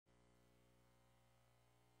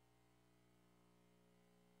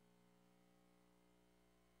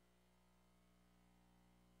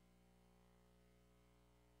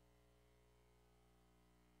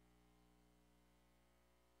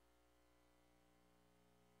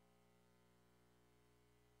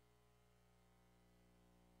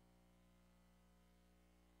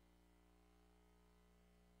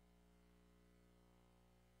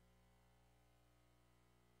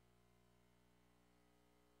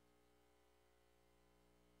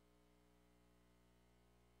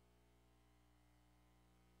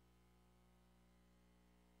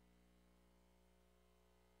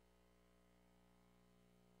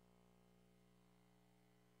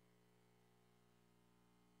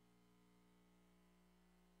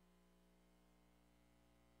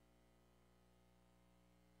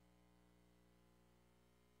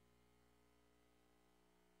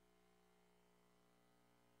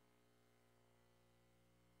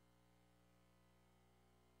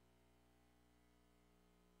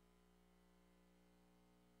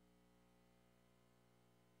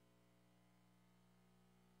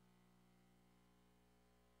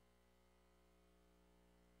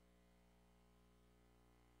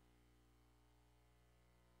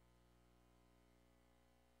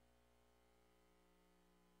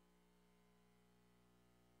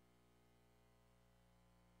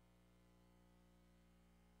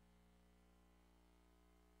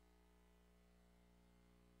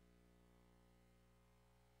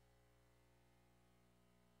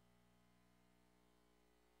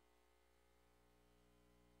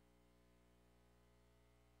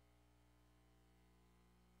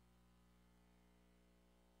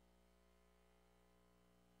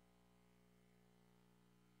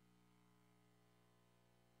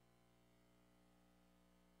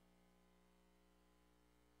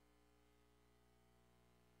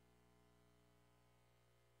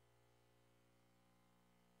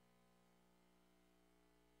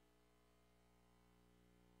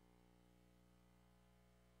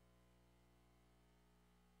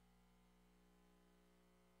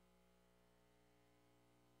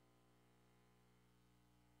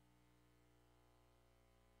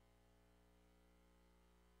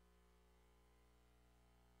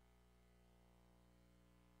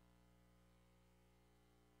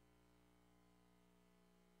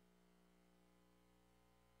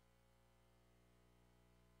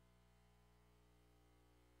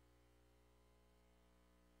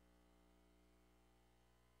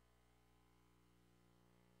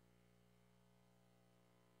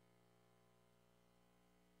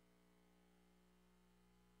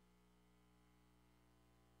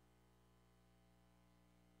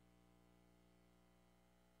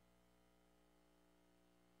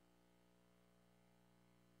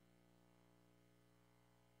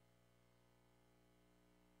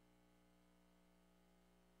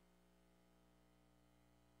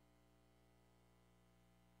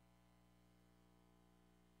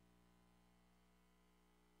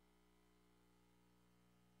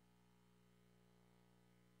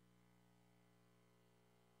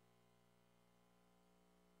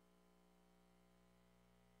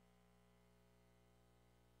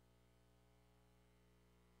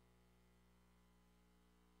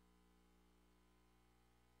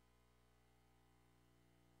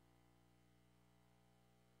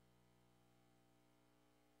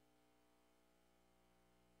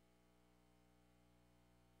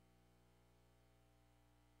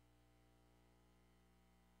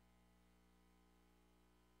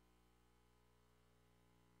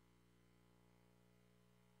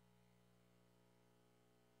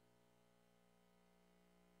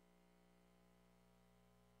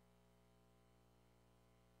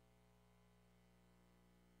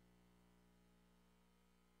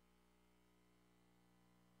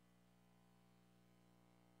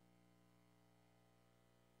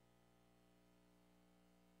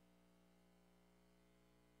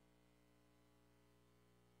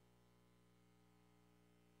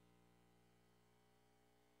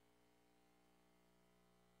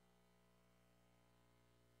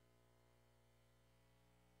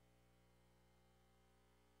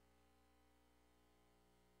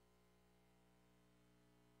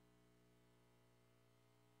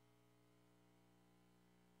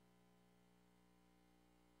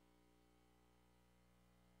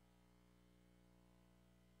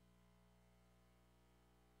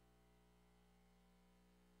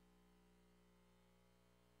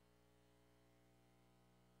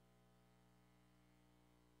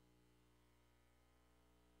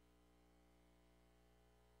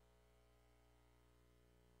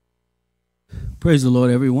Praise the Lord,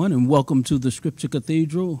 everyone, and welcome to the Scripture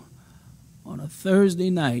Cathedral on a Thursday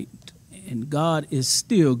night. And God is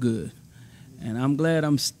still good. And I'm glad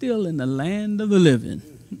I'm still in the land of the living.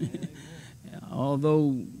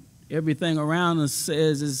 Although everything around us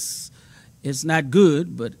says it's not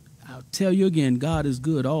good, but I'll tell you again, God is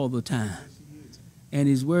good all the time. And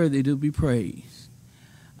he's worthy to be praised.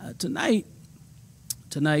 Tonight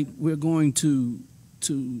we're going to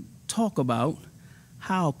talk about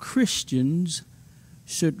how Christians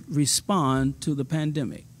should respond to the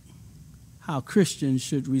pandemic. How Christians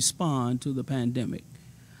should respond to the pandemic.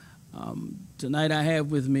 Tonight I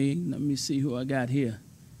have with me, let me see who I got here.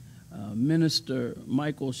 Minister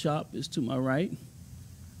Michael Sharp is to my right.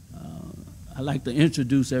 I'd like to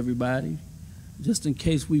introduce everybody, just in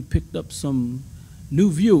case we picked up some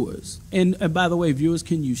new viewers. And by the way, viewers,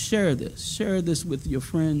 can you share this? Share this with your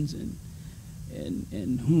friends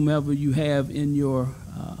and whomever you have in your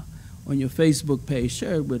on your Facebook page.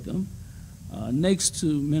 Share it with them. Next to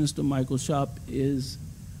Minister Michael Sharp is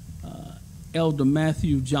Elder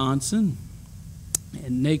Matthew Johnson,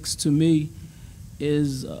 and next to me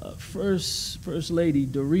is First Lady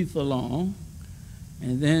Doretha Long,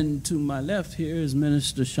 and then to my left here is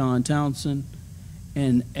Minister Sean Townsend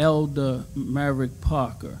and Elder Maverick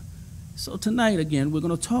Parker. So tonight, again, we're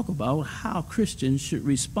going to talk about how Christians should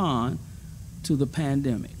respond to the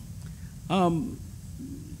pandemic.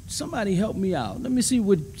 Somebody help me out. Let me see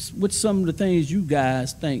what some of the things you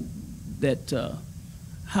guys think that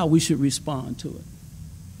how we should respond to it.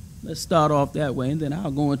 Let's start off that way, and then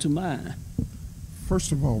I'll go into mine.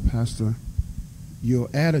 First of all, Pastor, your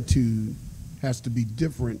attitude has to be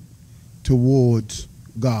different towards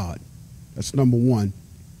God. That's number one.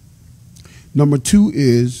 Number two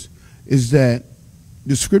is that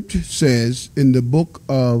the scripture says in the book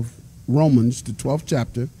of Romans, the 12th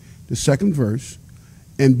chapter, the 2nd verse,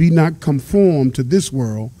 and be not conformed to this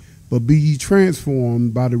world, but be ye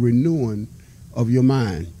transformed by the renewing of your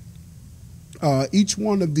mind. Each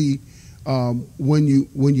one of the, when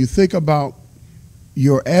you think about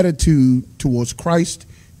your attitude towards Christ,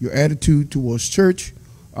 your attitude towards church,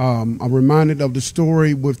 I'm reminded of the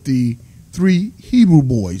story with the 3 Hebrew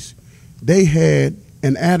boys. They had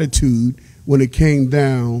an attitude when it came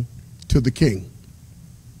down to the king.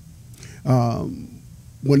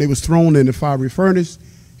 When they was thrown in the fiery furnace,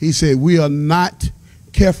 he said, "We are not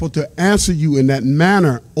careful to answer you in that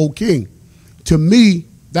manner, O king." To me,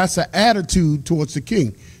 that's an attitude towards the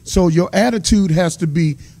king. So your attitude has to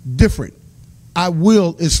be different.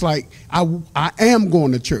 It's like, I am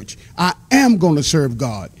going to church. I am going to serve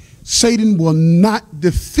God. Satan will not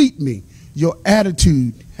defeat me. Your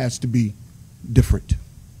attitude has to be different.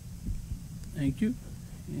 Thank you.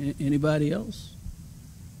 Anybody else?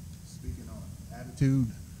 Speaking on attitude,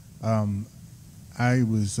 I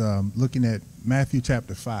was looking at Matthew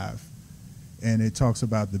chapter 5, and it talks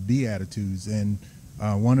about the Beatitudes. And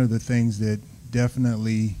one of the things that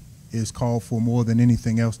definitely is called for more than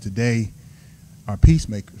anything else today are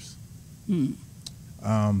peacemakers. In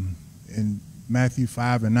Matthew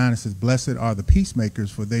 5 and 9, it says, "Blessed are the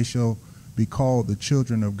peacemakers, for they shall be called the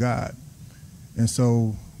children of God." And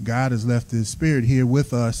so God has left his spirit here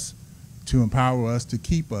with us to empower us, to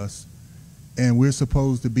keep us. And we're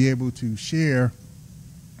supposed to be able to share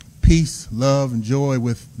peace, love, and joy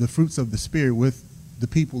with the fruits of the Spirit with the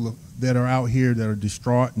people that are out here that are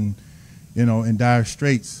distraught and, in dire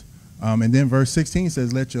straits. And then verse 16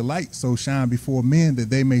 says, "Let your light so shine before men that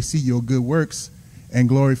they may see your good works and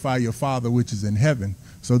glorify your Father which is in heaven."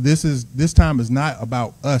 So this time is not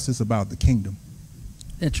about us, it's about the kingdom.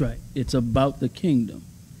 That's right. It's about the kingdom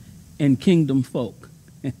and kingdom folk.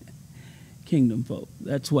 Kingdom folk.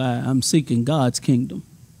 That's why I'm seeking God's kingdom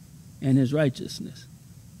and his righteousness.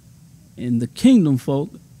 And the kingdom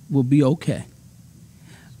folk will be okay.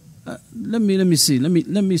 Let me see.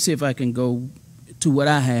 Let me see if I can go to what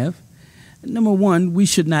I have. Number one, we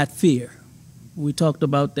should not fear. We talked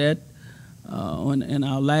about that in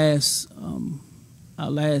our last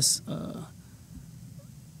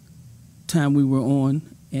time we were on,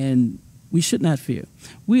 and we should not fear.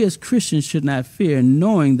 We as Christians should not fear,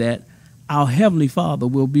 knowing that our Heavenly Father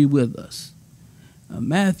will be with us.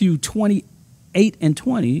 Matthew 28 and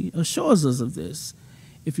 20 assures us of this.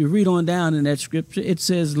 If you read on down in that scripture, it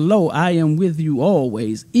says, "Lo, I am with you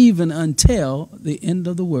always, even until the end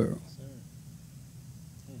of the world."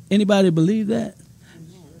 Anybody believe that?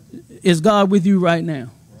 Is God with you right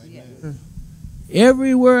now? Right.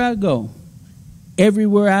 Everywhere I go,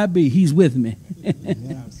 everywhere I be, he's with me.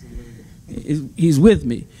 He's with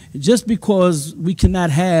me. Just because we cannot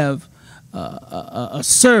have a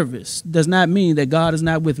service does not mean that God is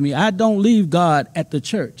not with me. I don't leave God at the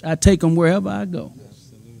church. I take him wherever I go.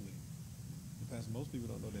 Absolutely. Because most people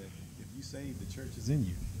don't know that if you save, the church is in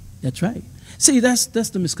you. That's right. See, that's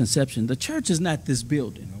the misconception. The church is not this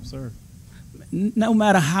building. No, sir. No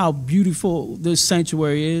matter how beautiful this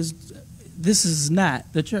sanctuary is, this is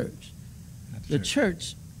not the church. Not The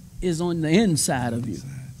church is on the inside of you.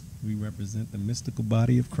 We represent the mystical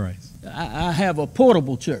body of Christ. I have a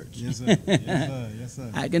portable church. Yes, sir. Yes, sir. Yes,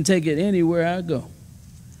 sir. I can take it anywhere I go.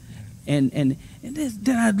 And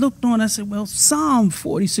then I looked on, I said, well, Psalm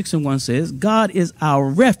 46:1 says, God is our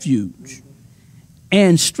refuge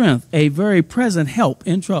and strength, a very present help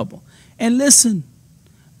in trouble. And listen,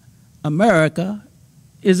 America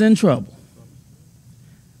is in trouble,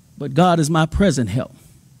 but God is my present help.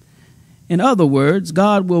 In other words,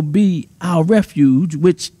 God will be our refuge,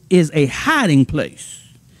 which is a hiding place.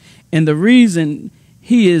 And the reason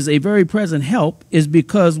he is a very present help is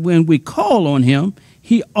because when we call on him,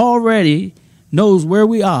 he already knows where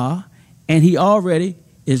we are, and he already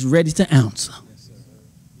is ready to answer. Yes, sir.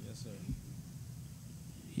 Yes, sir.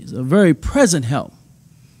 He's a very present help.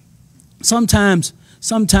 Sometimes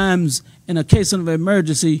in a case of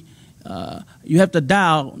emergency, you have to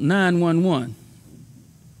dial 911.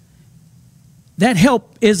 That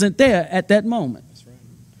help isn't there at that moment. That's right.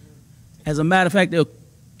 As a matter of fact, they'll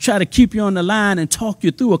try to keep you on the line and talk you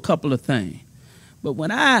through a couple of things. But when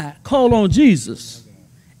I call on Jesus,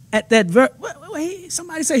 at that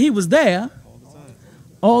somebody say he was there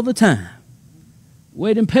all the time,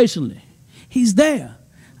 waiting patiently. He's there.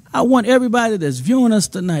 I want everybody that's viewing us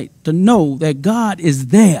tonight to know that God is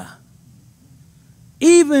there.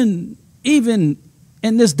 Even in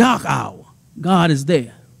this dark hour, God is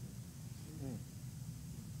there.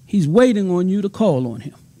 He's waiting on you to call on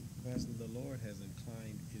him. Pastor, the Lord has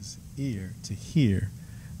inclined his ear to hear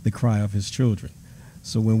the cry of his children.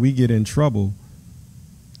 So when we get in trouble,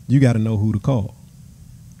 you got to know who to call.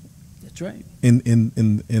 That's right.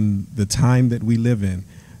 In the time that we live in,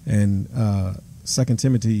 and 2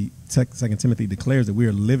 Timothy declares that we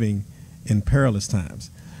are living in perilous times.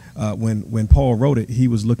 When Paul wrote it, he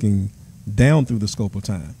was looking down through the scope of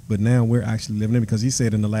time, but now we're actually living in, because he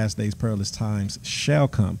said in the last days perilous times shall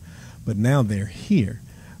come, but now they're here.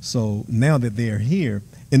 So now that they're here,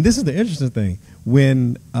 and this is the interesting thing,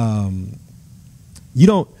 when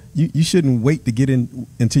you shouldn't wait to get in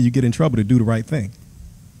until you get in trouble to do the right thing.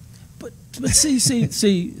 But see,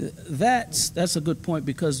 that's a good point,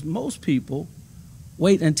 because most people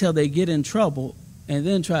wait until they get in trouble and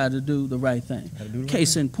then try to do the right thing.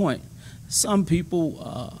 Case in point, some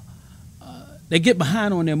people they get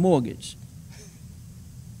behind on their mortgage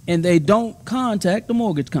and they don't contact the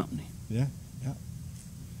mortgage company. Yeah.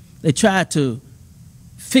 They try to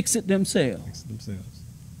fix it themselves.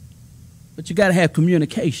 But you got to have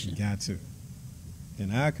communication. You got to.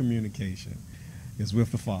 And our communication is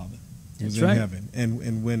with the Father who's in right. heaven.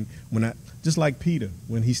 And when I, just like Peter,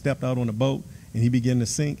 when he stepped out on the boat and he began to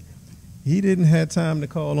sink, he didn't have time to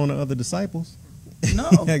call on the other disciples. No.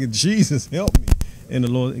 Jesus, help me. And the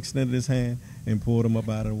Lord extended his hand and pulled him up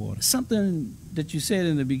out of the water. Something that you said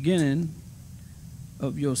in the beginning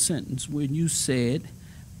of your sentence, when you said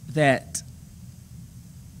that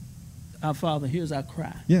our Father hears our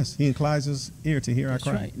cry. Yes, he inclines his ear to hear That's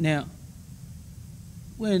our cry. right. Now,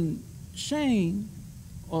 when Shane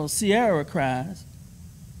or Sierra cries,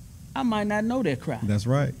 I might not know their cry. That's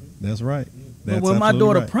right. That's right. That's but when my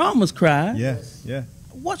daughter right. Promise cries, yeah.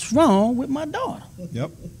 What's wrong with my daughter?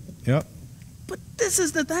 Yep. But this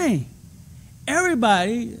is the thing.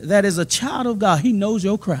 Everybody that is a child of God, he knows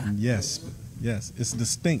your cry. Yes. It's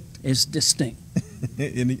distinct. It's distinct.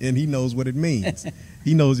 and he knows what it means.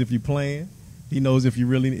 He knows if you're playing. He knows if you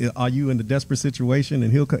really are you in a desperate situation,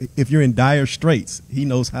 and if you're in dire straits, he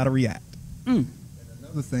knows how to react. And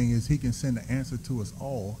another thing is he can send the answer to us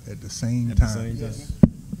all at the same time. Yes.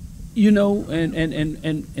 You know,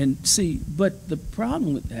 and see, but the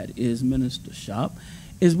problem with that is, Minister Sharp,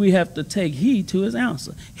 is we have to take heed to his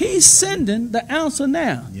answer. He's sending the answer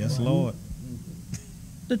now. Yes, Lord.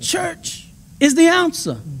 The church is the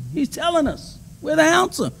answer. He's telling us we're the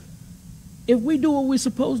answer. If we do what we're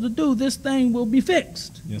supposed to do, this thing will be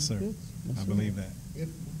fixed. Yes, sir. I believe that.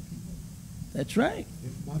 That's right.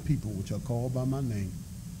 If my people, which are called by my name,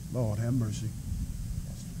 Lord have mercy.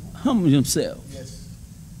 Humble himself. Yes.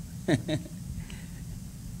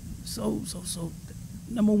 So,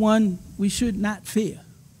 number one, we should not fear,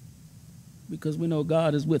 because we know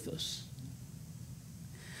God is with us.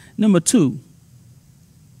 Number two,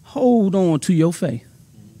 hold on to your faith.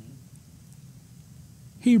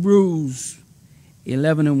 Hebrews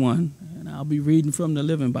 11:1, and I'll be reading from the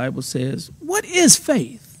Living Bible. Says, what is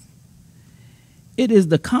faith? It is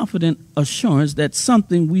the confident assurance that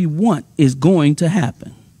something we want is going to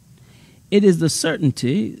happen. It is the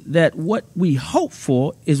certainty that what we hope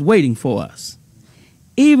for is waiting for us,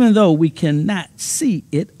 even though we cannot see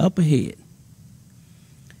it up ahead.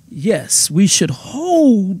 Yes, we should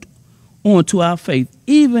hold on to our faith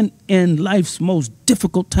even in life's most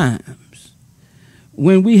difficult times.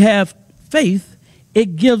 When we have faith,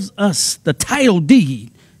 it gives us the title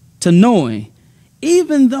deed to knowing,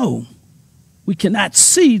 even though we cannot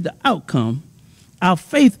see the outcome, our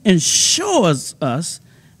faith ensures us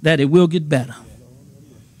that it will get better.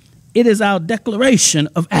 It is our declaration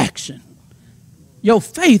of action. Your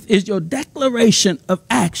faith is your declaration of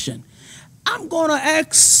action. I'm going to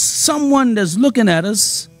ask someone that's looking at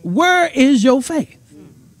us, where is your faith?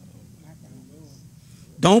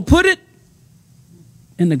 Don't put it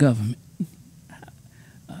in the government.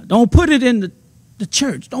 Don't put it in the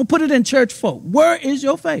church. Don't put it in church folk. Where is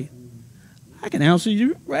your faith? I can answer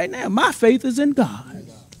you right now. My faith is in God.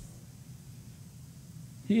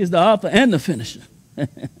 He is the author and the finisher.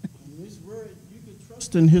 His word, you can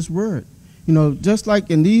trust in His word. You know, just like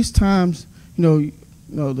in these times, we're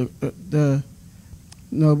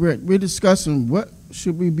discussing what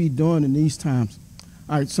should we be doing in these times.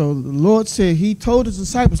 All right, so the Lord said, He told His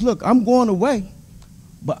disciples, look, I'm going away,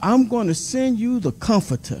 but I'm going to send you the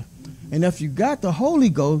Comforter. And if you got the Holy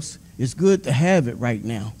Ghost, it's good to have it right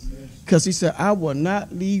now. Because He said, I will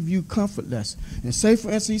not leave you comfortless. And say,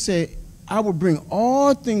 for instance, He said, I will bring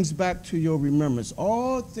all things back to your remembrance,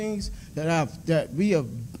 all things that we have,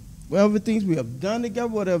 whatever things we have done together,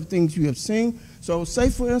 whatever things you have seen. So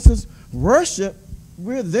say, for instance, worship,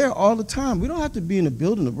 we're there all the time. We don't have to be in a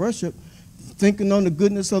building of worship, thinking on the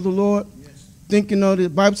goodness of the Lord, thinking on the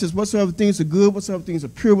Bible says, whatsoever things are good, whatsoever things are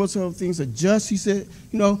pure, whatsoever things are just. He said,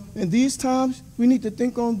 in these times, we need to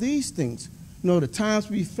think on these things. The times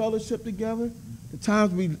we fellowship together, the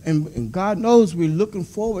times and God knows we're looking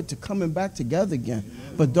forward to coming back together again.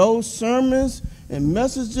 But those sermons and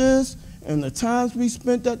messages and the times we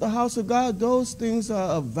spent at the house of God, those things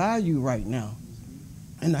are of value right now.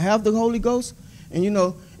 And to have the Holy Ghost, and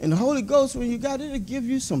and the Holy Ghost, when you got it, it'll give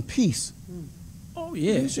you some peace. Oh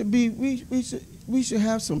yeah. We should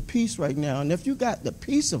have some peace right now. And if you got the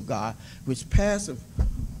peace of God, which passeth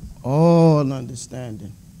all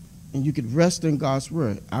understanding, and you could rest in God's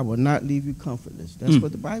word, I will not leave you comfortless. That's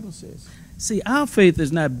what the Bible says. See, our faith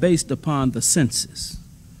is not based upon the senses,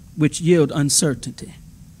 which yield uncertainty,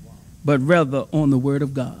 but rather on the word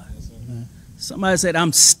of God. Somebody said,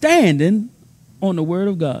 I'm standing on the word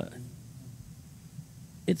of God.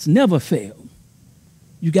 It's never failed.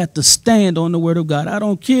 You got to stand on the word of God. I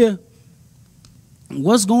don't care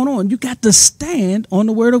what's going on. You got to stand on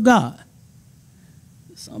the word of God.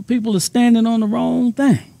 Some people are standing on the wrong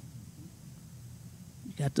thing.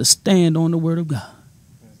 You got to stand on the word of God.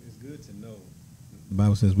 It's good to know. The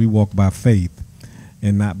Bible says we walk by faith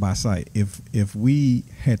and not by sight. If we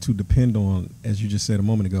had to depend on, as you just said a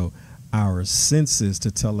moment ago, our senses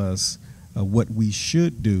to tell us what we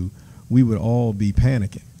should do, we would all be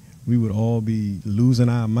panicking. We would all be losing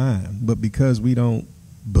our mind. But because we don't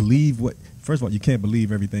believe first of all, you can't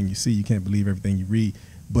believe everything you see. You can't believe everything you read.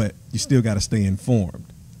 But you still got to stay informed.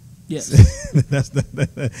 Yes. that's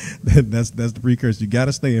the precursor. You got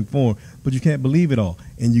to stay informed, but you can't believe it all.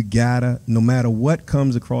 And you got to, no matter what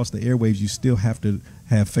comes across the airwaves, you still have to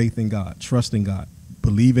have faith in God, trust in God,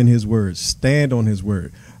 believe in His word, stand on His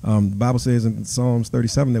word. The Bible says in Psalms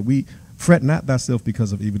 37 that we fret not thyself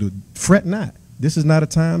because of evildoers. Fret not. This is not a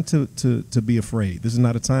time to be afraid. This is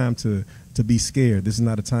not a time to be scared. This is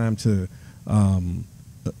not a time to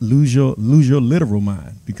lose your literal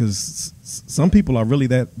mind, because some people are really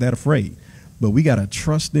that afraid. But we got to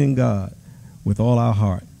trust in God with all our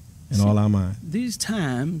heart and all our mind. These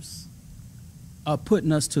times are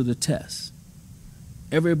putting us to the test.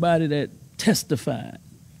 Everybody that testified,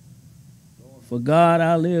 for God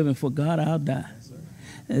I'll live and for God I'll die.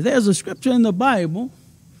 And there's a scripture in the Bible,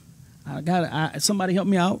 somebody help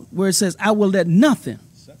me out, where it says, I will let nothing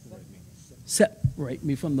separate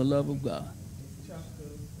me from the love of God.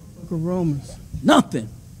 Book of Romans. Nothing.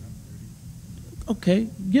 Okay,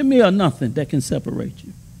 give me a nothing that can separate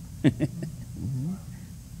you. That's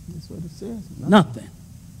what it says. Nothing.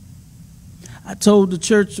 I told the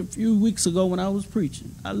church a few weeks ago when I was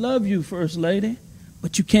preaching, I love you, First Lady,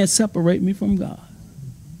 but you can't separate me from God.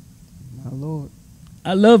 My Lord.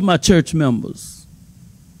 I love my church members,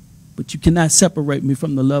 but you cannot separate me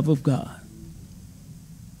from the love of God.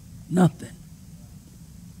 Nothing.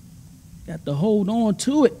 Got to hold on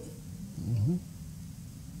to it.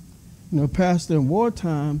 Pastor, in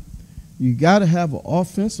wartime, you got to have an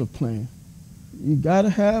offensive plan. You got to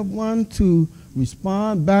have one to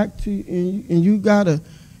respond back to, and you got to,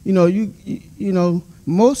 you know,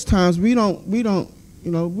 most times we don't,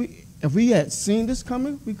 if we had seen this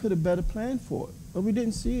coming, we could have better planned for it, but we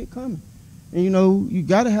didn't see it coming. And, you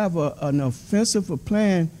got to have an offensive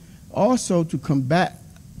plan also to combat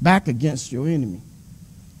back against your enemy.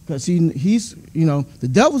 Because he's, the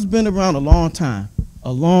devil's been around a long time,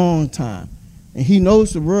 and he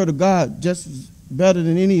knows the word of God just as better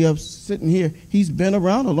than any of us sitting here. He's been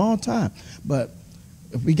around a long time. But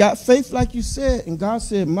if we got faith, like you said, and God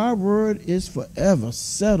said, my word is forever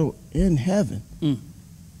settled in heaven.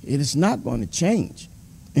 It is not going to change.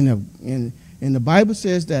 And the Bible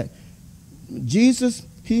says that Jesus,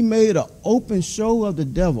 he made an open show of the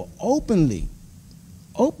devil, openly.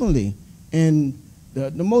 And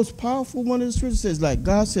the most powerful one of the scriptures says, like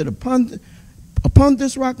God said, upon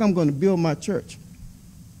this rock I'm going to build my church,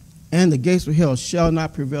 and the gates of hell shall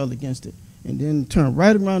not prevail against it. And then turned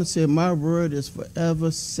right around and said, my word is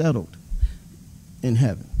forever settled in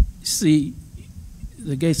heaven. See,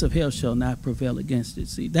 the gates of hell shall not prevail against it.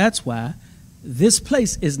 See, that's why this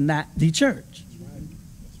place is not the church.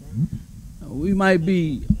 We might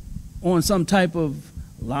be on some type of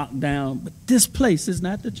lockdown, but this place is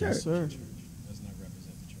not the church. Yes, sir. Does not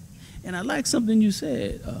represent the church. And I like something you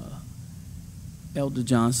said, Elder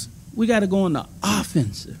Johnson. We got to go on the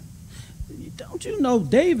offensive. Don't you know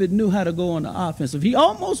David knew how to go on the offensive? He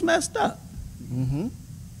almost messed up,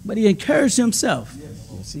 but he encouraged himself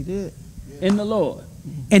Yes, he did. in the Lord,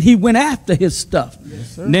 and he went after his stuff.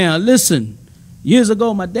 Yes, sir. Now, listen, years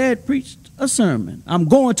ago, my dad preached a sermon. I'm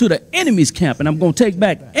going to the enemy's camp, and I'm going to take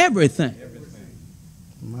back everything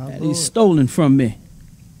My that Lord. he's stolen from me.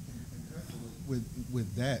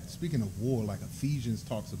 With that, speaking of war, like Ephesians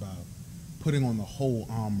talks about putting on the whole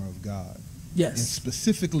armor of God. And Yes.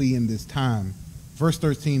 specifically in this time, verse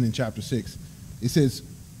 13 in chapter 6, it says,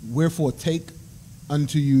 wherefore take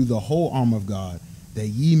unto you the whole armor of God, that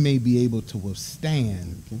ye may be able to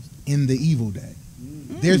withstand in the evil day.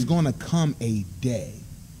 There's going to come a day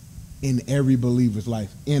in every believer's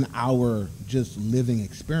life, in our just living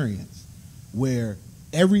experience, where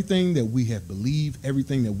everything that we have believed,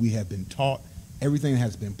 everything that we have been taught, everything that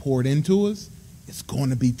has been poured into us, it's going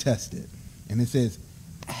to be tested. And it says,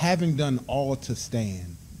 having done all to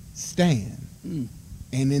stand, stand. And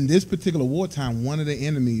in this particular wartime, one of the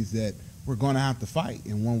enemies that we're going to have to fight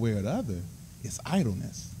in one way or the other is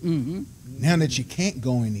idleness. Now that you can't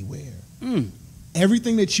go anywhere,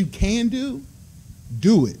 everything that you can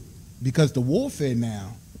do it. Because the warfare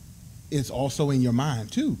now is also in your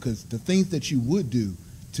mind too, because the things that you would do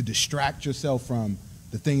to distract yourself from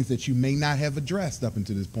the things that you may not have addressed up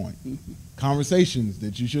until this point, conversations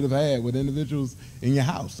that you should have had with individuals in your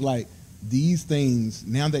house, like these things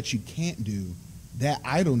now that you can't do, that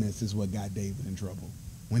idleness is what got David in trouble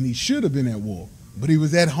when he should have been at war, but he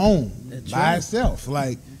was at home by himself.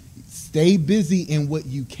 Like, stay busy in what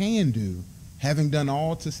you can do, having done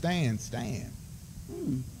all to stand, stand.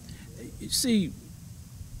 See,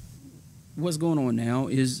 what's going on now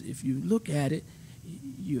is, if you look at it,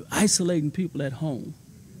 you're isolating people at home.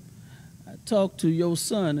 I talked to your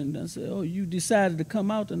son, and I said, oh, you decided to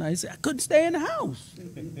come out tonight. He said, I couldn't stay in the house.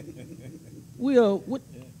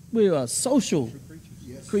 We are social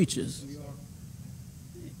creatures.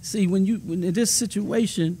 See, when in this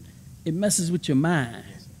situation, it messes with your mind.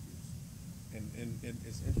 And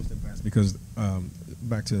it's interesting, Pastor, because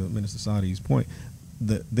back to Minister Sadi's point,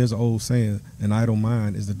 there's an old saying, an idle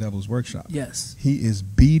mind is the devil's workshop. Yes. He is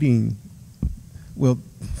beating, well,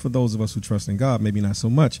 for those of us who trust in God, maybe not so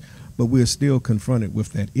much, but we're still confronted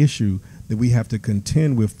with that issue that we have to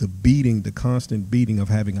contend with, the constant beating of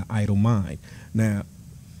having an idle mind. Now,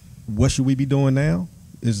 what should we be doing now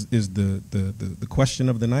is the question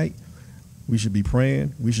of the night. We should be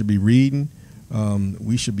praying. We should be reading.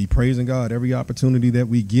 We should be praising God every opportunity that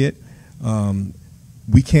we get.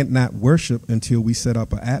 We can't not worship until we set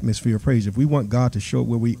up an atmosphere of praise. If we want God to show up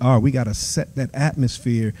where we are, we got to set that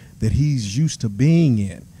atmosphere that he's used to being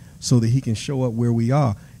in so that he can show up where we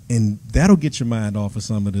are. And that'll get your mind off of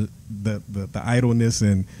some of the idleness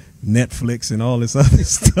and Netflix and all this other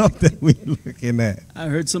stuff that we're looking at. I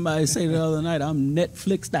heard somebody say the other night, I'm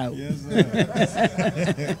Netflixed out. Yes,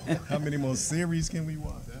 sir. How many more series can we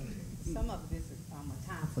watch? Some of this is a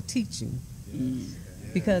time for teaching.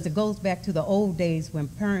 Because it goes back to the old days when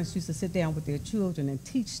parents used to sit down with their children and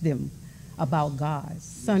teach them about God.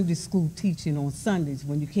 Sunday school teaching on Sundays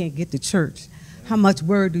when you can't get to church. How much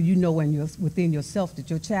word do you know within yourself that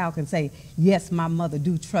your child can say, yes, my mother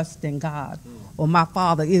do trust in God, or my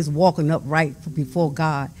father is walking upright before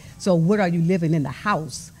God. So what are you living in the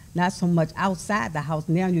house not so much outside the house.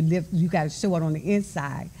 Now you got to show it on the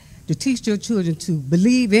inside to teach your children to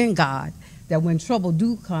believe in God, that when trouble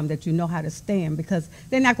do come, that you know how to stand, because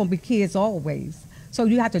they're not going to be kids always. So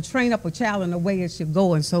you have to train up a child in the way it should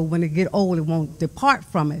go, and so when they get old, it won't depart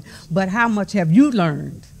from it. But how much have you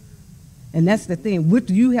learned? And that's the thing. What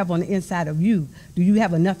do you have on the inside of you? Do you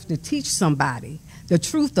have enough to teach somebody the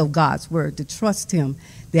truth of God's word, to trust him,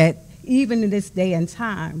 that even in this day and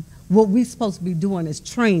time, what we're supposed to be doing is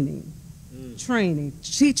training,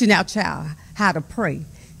 teaching our child how to pray,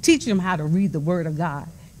 teaching them how to read the word of God,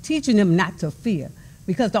 teaching them not to fear.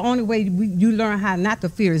 Because the only way you learn how not to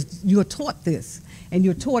fear is you're taught this, and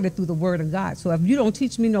you're taught it through the word of God. So if you don't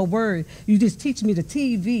teach me no word, you just teach me the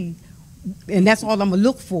TV, and that's all I'm going to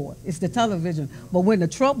look for, is the television. But when the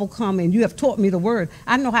trouble comes and you have taught me the word,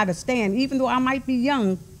 I know how to stand, even though I might be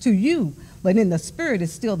young to you, but in the spirit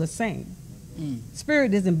it's still the same.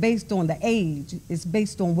 Spirit isn't based on the age, it's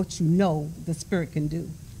based on what you know the spirit can do.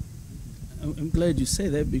 I'm glad you say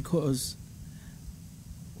that, because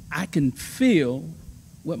I can feel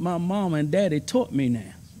what my mom and daddy taught me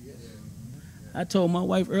now. I told my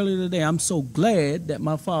wife earlier today, I'm so glad that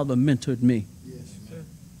my father mentored me.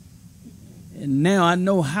 And now I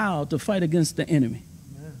know how to fight against the enemy.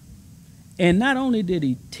 And not only did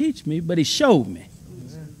he teach me, but he showed me.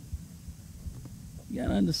 You got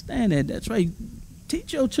to understand that. That's right.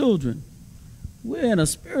 Teach your children. We're in a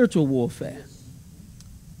spiritual warfare.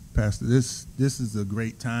 Pastor, this is a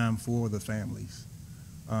great time for the families.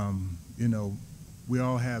 You know, we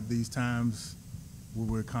all have these times where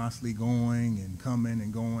we're constantly going and coming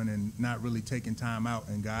and going and not really taking time out,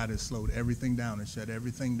 and God has slowed everything down and shut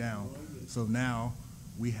everything down. So now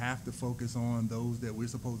we have to focus on those that we're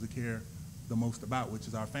supposed to care the most about, which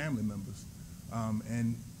is our family members.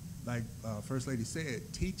 And like First Lady said,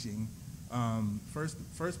 teaching,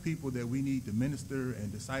 first people that we need to minister and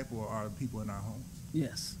disciple are people in our homes.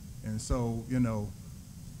 Yes. And so, you know,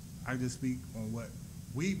 I just speak on what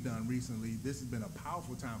we've done recently. This has been a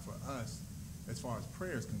powerful time for us as far as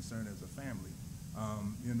prayer is concerned as a family.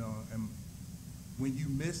 You know, and when you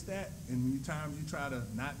miss that, and many times you try to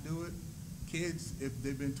not do it, kids, if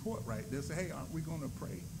they've been taught right, they'll say, hey, aren't we going to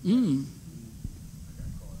pray? Mm. I got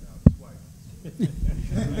called out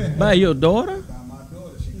twice. By your daughter? By my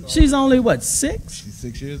daughter, She's only, what, 6? she's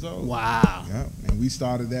 6 years old. Wow. Yeah, and we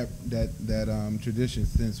started that tradition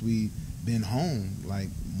since we been home, like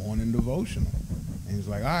morning devotional. And it's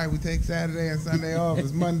like, all right, we take Saturday and Sunday off.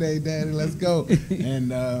 It's Monday, Daddy, let's go.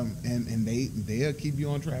 And they'll keep you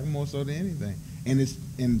on track more so than anything.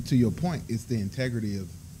 And to your point, it's the integrity of,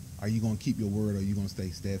 are you going to keep your word, or are you going to stay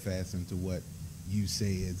steadfast into what you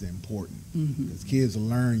say is important? Because kids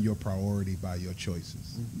learn your priority by your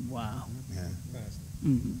choices. Wow. Yeah.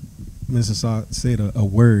 Mr. Saw said a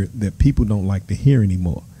word that people don't like to hear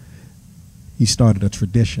anymore. He started a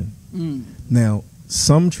tradition. Now,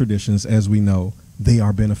 some traditions, as we know, they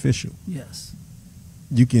are beneficial. Yes.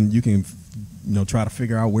 You can try to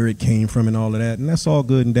figure out where it came from and all of that, and that's all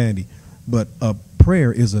good and dandy. But a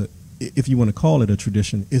prayer is if you want to call it a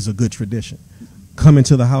tradition, is a good tradition. Coming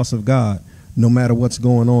to the house of God, no matter what's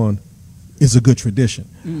going on, is a good tradition.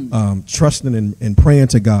 Trusting and praying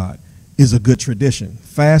to God is a good tradition.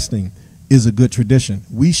 Fasting is a good tradition.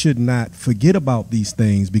 We should not forget about these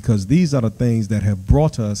things, because these are the things that have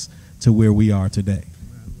brought us to where we are today.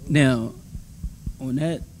 Now, on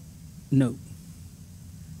that note,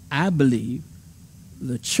 I believe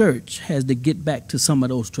the church has to get back to some of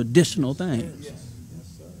those traditional things. Yes,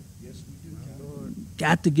 sir. Yes, we do.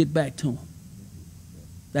 Got to get back to them.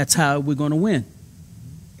 That's how we're going to win.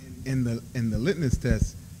 And the litmus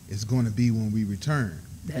test is going to be when we return.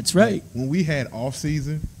 That's right. When we had off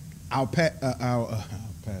season, our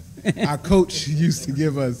coach used to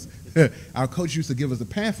give us a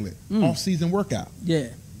pamphlet, off season workout. Yeah.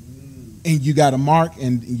 And you got to mark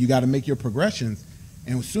and you got to make your progressions.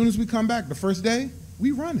 And as soon as we come back the first day,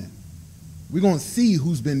 we running. We're going to see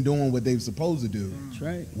who's been doing what they're supposed to do. That's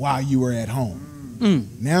right. While you were at home.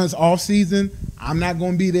 Now it's off season. I'm not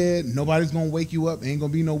going to be there. Nobody's going to wake you up. Ain't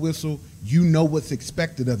going to be no whistle. You know what's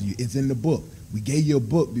expected of you. It's in the book. We gave you a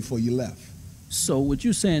book before you left. So what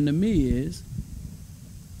you're saying to me is,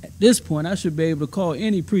 at this point, I should be able to call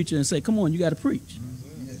any preacher and say, come on, you got to preach.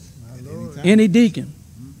 Yes. At any time. Any deacon.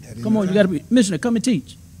 At any Come on, you got to be, missionary, come and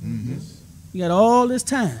teach. You got all this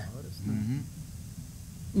time.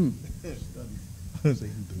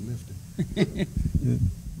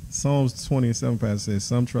 Psalms 20:7 passage says,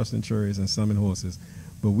 some trust in chariots and some in horses,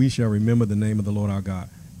 but we shall remember the name of the Lord our God.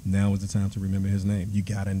 Now is the time to remember his name. You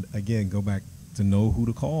got to, again, go back to know who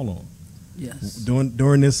to call on. Yes.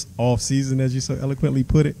 During this off season, as you so eloquently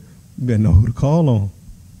put it, you better know who to call on.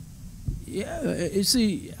 Yeah, you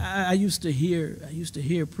see, I used to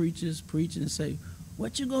hear preachers preaching and say,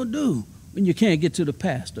 "What you gonna do when you can't get to the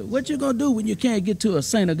pastor? What you gonna do when you can't get to a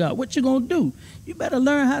saint of God? What you gonna do? You better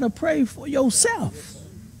learn how to pray for yourself."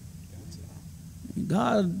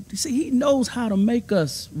 God, you see, He knows how to make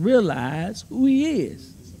us realize who He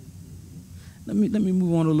is. Let me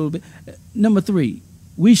move on a little bit. Number 3,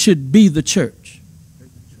 we should be the church.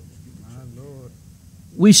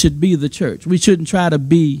 We should be the church. We shouldn't try to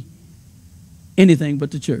be anything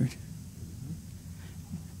but the church.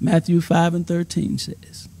 Matthew 5:13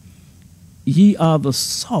 says, "Ye are the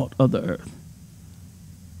salt of the earth.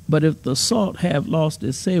 But if the salt have lost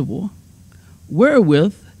its savor,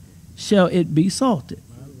 wherewith shall it be salted?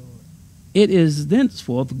 It is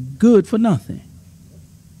thenceforth good for nothing,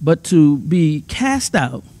 but to be cast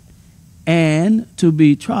out and to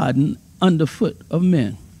be trodden under foot of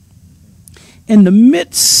men." In the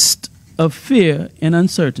midst of fear and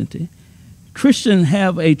uncertainty, Christians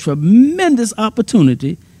have a tremendous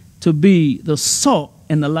opportunity to be the salt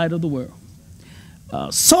and the light of the world.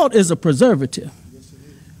 Salt is a preservative.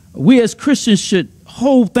 We as Christians should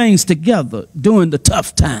hold things together during the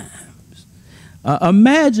tough times.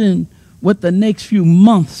 Imagine what the next few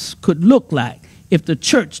months could look like if the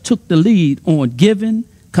church took the lead on giving,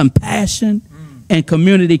 compassion, and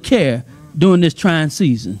community care during this trying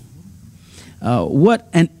season. What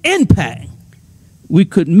an impact we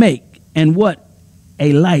could make and what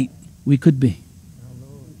a light we could be.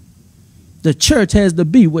 The church has to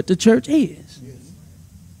be what the church is.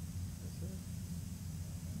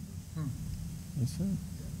 Yes, sir.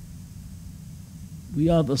 We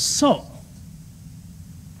are the salt.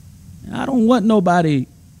 I don't want nobody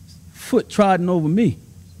foot trodden over me.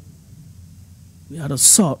 We are the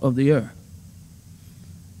salt of the earth.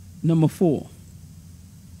 Number 4,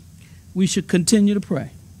 we should continue to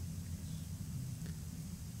pray.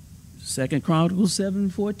 2 Chronicles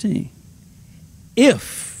 7:14.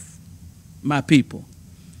 If my people,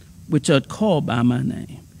 which are called by my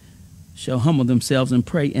name, shall humble themselves and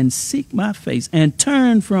pray and seek my face and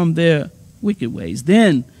turn from their wicked ways,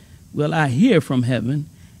 then will I hear from heaven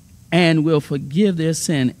and will forgive their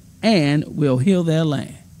sin and will heal their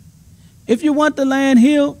land. If you want the land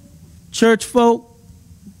healed, church folk,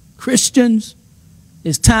 Christians,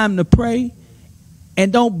 it's time to pray.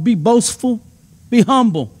 And don't be boastful, be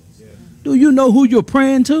humble. Do you know who you're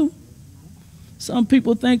praying to? Some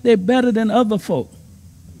people think they're better than other folk.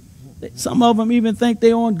 Some of them even think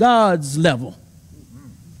they're on God's level.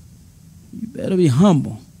 You better be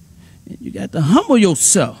humble. You got to humble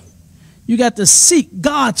yourself. You got to seek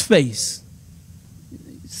God's face.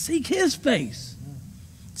 Seek His face.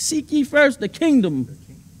 Seek ye first the kingdom.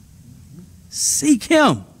 Seek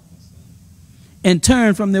Him. And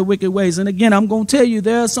turn from their wicked ways. And again, I'm going to tell you,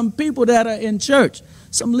 there are some people that are in church,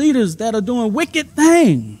 some leaders that are doing wicked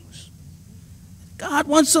things. God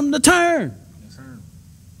wants them to turn.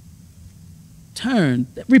 Turn.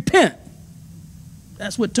 Repent.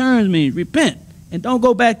 That's what turn means. Repent. And don't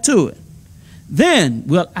go back to it. Then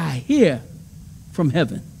will I hear from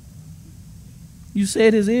heaven. You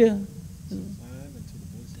said His ear.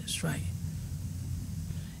 That's right.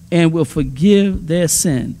 And will forgive their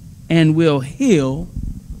sin and will heal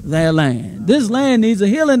their land. This land needs a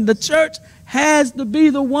healing. The church has to be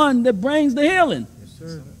the one that brings the healing. Yes,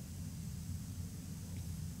 sir.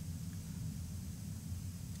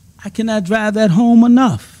 I cannot drive that home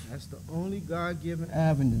enough. That's the only God-given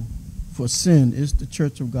avenue for sin is the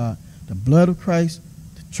church of God. The blood of Christ,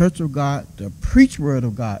 the church of God, the preached word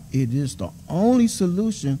of God. It is the only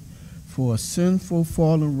solution for a sinful,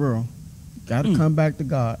 fallen world. Got to come back to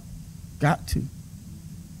God. Got to.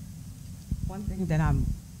 One thing that I'm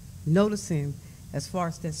noticing as far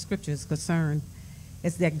as that scripture is concerned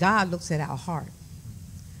is that God looks at our heart.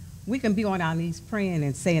 We can be on our knees praying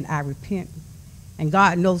and saying, I repent. And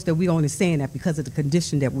God knows that we're only saying that because of the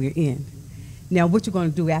condition that we're in. Now, what you're going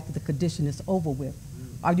to do after the condition is over with?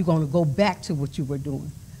 Are you going to go back to what you were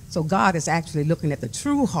doing? So God is actually looking at the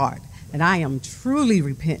true heart, and I am truly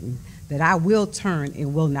repenting that I will turn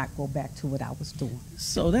and will not go back to what I was doing.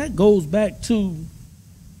 So that goes back to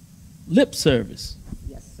lip service.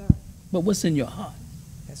 Yes, sir. But what's in your heart?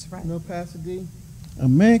 That's right. You know, Pastor D, a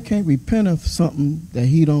man can't repent of something that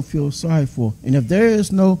he don't feel sorry for. And if there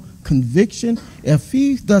is no conviction, if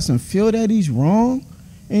he doesn't feel that he's wrong,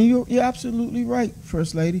 and you're absolutely right,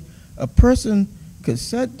 First Lady, a person could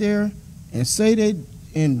sit there and say they,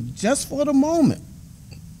 and just for the moment,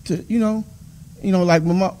 to like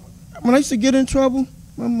when I used to get in trouble,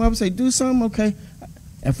 my mother would say, do something, okay.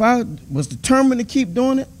 If I was determined to keep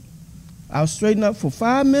doing it, I'll straighten up for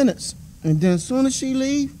 5 minutes, and then as soon as she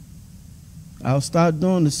leave, I'll start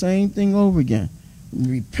doing the same thing over again.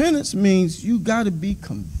 Repentance means you got to be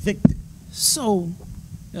convicted. So,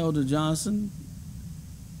 Elder Johnson,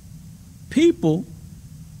 people,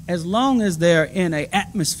 as long as they're in an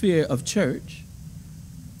atmosphere of church,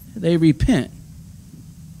 they repent.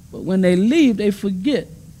 But when they leave, they forget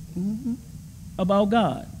about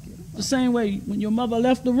God. The same way when your mother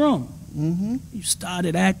left the room, you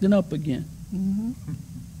started acting up again.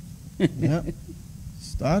 Yep.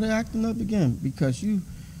 Started acting up again because you,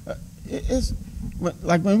 it's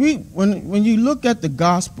like when you look at the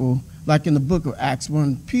gospel, like in the book of Acts,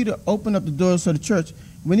 when Peter opened up the doors of the church,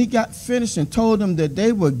 when he got finished and told them that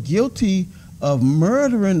they were guilty of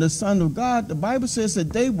murdering the Son of God, the Bible says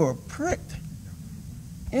that they were pricked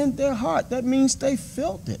in their heart. That means they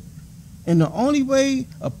felt it. And the only way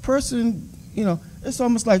a person, it's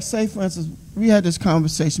almost like, say, for instance, we had this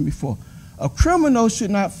conversation before. A criminal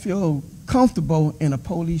should not feel comfortable in a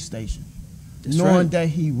police station, knowing that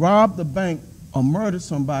he robbed the bank or murdered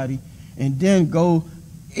somebody, and then go,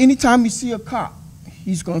 anytime you see a cop,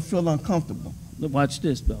 he's going to feel uncomfortable. Watch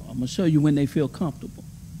this, though. I'm going to show you when they feel comfortable.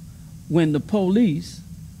 When the police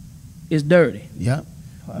is dirty. Yep.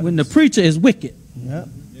 When the preacher is wicked. Yep.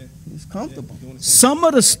 He's comfortable. Some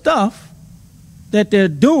of the stuff that they're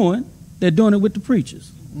doing it with the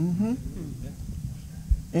preachers.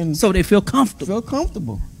 And so they feel comfortable. Feel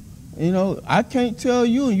comfortable. I can't tell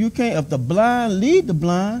you, and you can't. If the blind lead the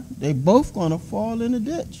blind, they both going to fall in the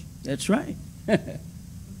ditch. That's right. This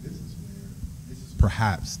is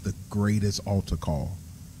perhaps the greatest altar call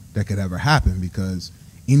that could ever happen, because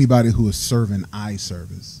anybody who is serving eye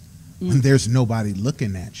service, when there's nobody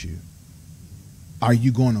looking at you, are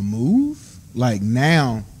you going to move? Like,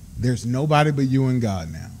 now there's nobody but you and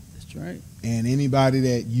God now. That's right. And anybody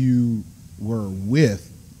that you were with,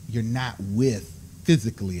 you're not with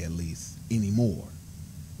physically, at least, anymore,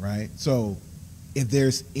 right? So if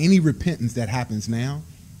there's any repentance that happens now,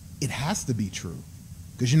 it has to be true,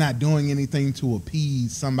 because you're not doing anything to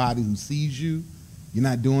appease somebody who sees you. You're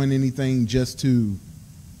not doing anything just to,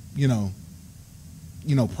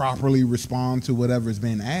 properly respond to whatever is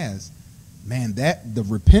being asked. Man, the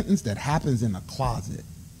repentance that happens in a closet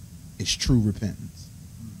is true repentance,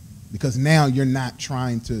 because now you're not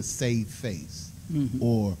trying to save face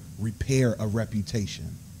or repair a reputation.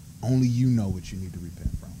 Only you know what you need to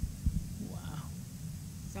repent from. Wow.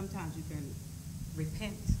 Sometimes you can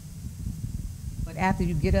repent, but after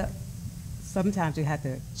you get up, sometimes you have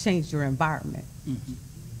to change your environment.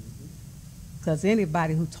 Because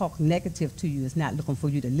anybody who talks negative to you is not looking for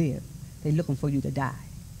you to live. They're looking for you to die.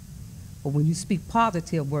 But when you speak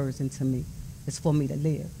positive words into me, it's for me to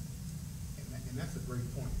live. And that's a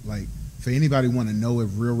great point. Like, for anybody want to know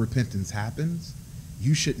if real repentance happens,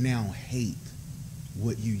 you should now hate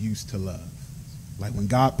what you used to love. Like, when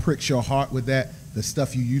God pricks your heart with that, the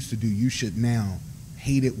stuff you used to do, you should now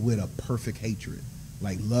hate it with a perfect hatred.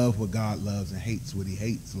 Like, love what God loves and hates what he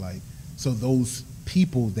hates. Like, so those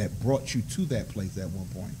people that brought you to that place at one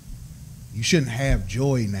point, you shouldn't have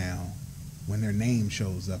joy now when their name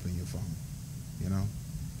shows up in your phone. It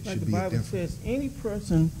like should the be Bible different. says, any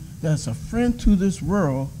person that's a friend to this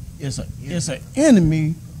world is an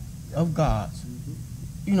enemy of God's.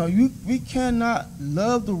 We cannot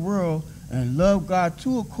love the world and love God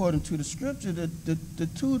too, according to the scripture. The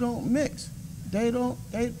two don't mix. They don't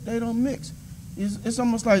mix. It's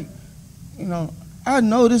almost like, I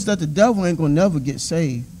noticed that the devil ain't gonna never get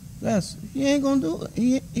saved. He ain't gonna do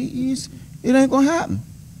it. It ain't gonna happen.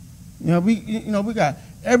 We got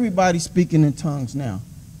everybody speaking in tongues now,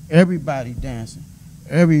 everybody dancing,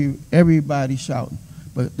 everybody shouting.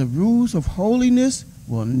 But the rules of holiness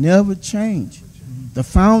will never change. The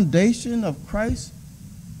foundation of Christ,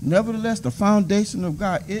 nevertheless, the foundation of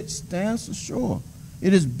God, it stands assured.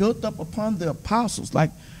 It is built up upon the apostles.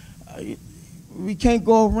 Like, we can't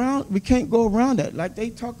go around that. Like, they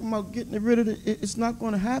talking about getting rid of it. It's not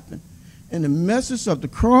going to happen. And the message of the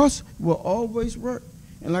cross will always work.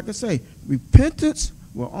 And like I say, repentance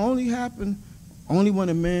will only happen when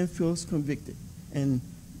a man feels convicted. And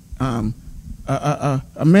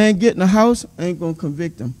a man getting a house ain't going to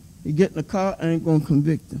convict him. He getting a car ain't going to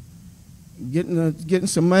convict him. Getting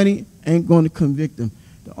some money ain't going to convict him.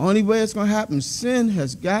 The only way it's going to happen, sin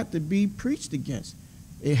has got to be preached against.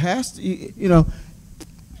 It has to,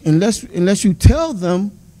 unless you tell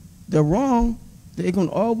them they're wrong, they're going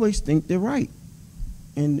to always think they're right.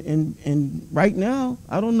 And right now,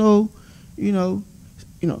 I don't know,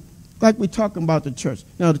 like we're talking about the church.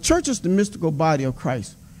 Now, the church is the mystical body of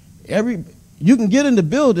Christ. You can get in the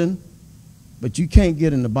building, but you can't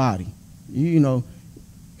get in the body.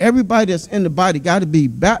 everybody that's in the body got to be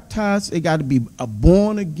baptized. They got to be a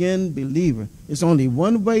born-again believer. It's only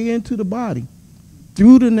one way into the body,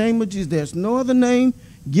 through the name of Jesus. There's no other name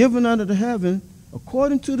given under the heaven,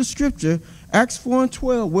 according to the scripture, Acts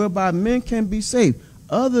 4:12, whereby men can be saved,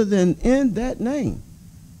 other than in that name.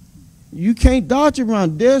 You can't dodge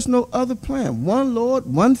around. There's no other plan. One Lord,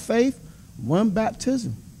 one faith, one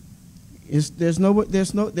baptism. There's no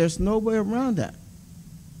way around that.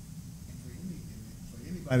 For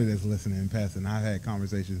anybody that's listening, Pastor, and I've had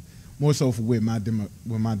conversations more so with my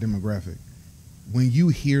demographic. When you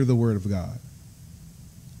hear the word of God,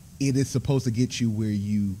 it is supposed to get you where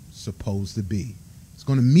you supposed to be. It's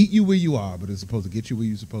going to meet you where you are, but it's supposed to get you where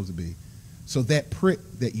you're supposed to be. So that prick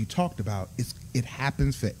that you talked about, it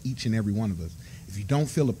happens for each and every one of us. If you don't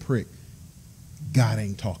feel a prick, God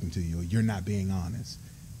ain't talking to you, or you're not being honest.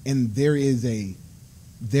 And there is an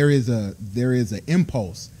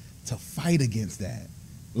impulse to fight against that.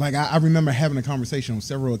 Like I remember having a conversation on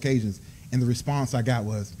several occasions, and the response I got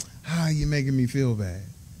was, you're making me feel bad.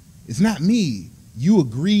 It's not me. You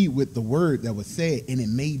agreed with the word that was said, and it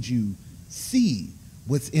made you see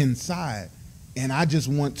what's inside. And I just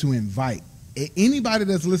want to invite anybody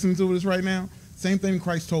that's listening to this right now, same thing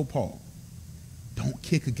Christ told Paul. Don't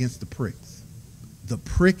kick against the pricks. The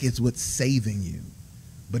prick is what's saving you.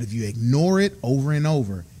 But if you ignore it over and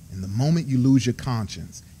over, and the moment you lose your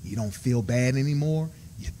conscience, you don't feel bad anymore,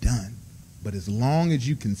 you're done. But as long as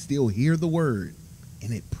you can still hear the word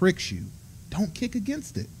and it pricks you, don't kick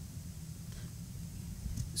against it.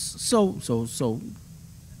 So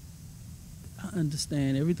I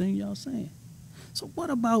understand everything y'all saying. So what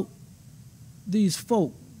about these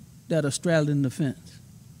folk that are straddling the fence?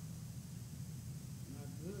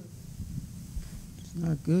 It's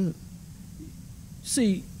not good.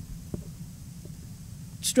 See,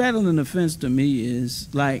 straddling the fence to me is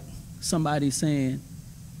like somebody saying,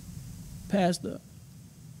 Pastor,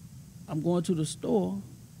 I'm going to the store,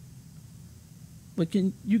 but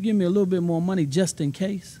can you give me a little bit more money just in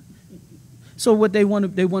case? So what they want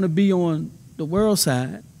to be on the world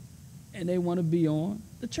side, and they want to be on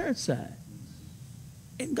the church side.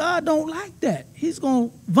 And God don't like that. He's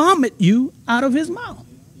going to vomit you out of his mouth.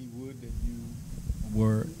 He would that you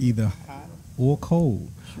were either hot or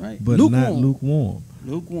cold, right. but not lukewarm.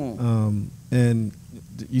 Lukewarm. And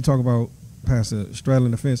you talk about, Pastor,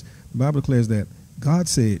 straddling the fence. The Bible declares that God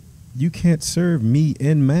said, you can't serve me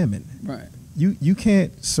and mammon. Right. You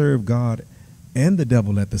can't serve God and the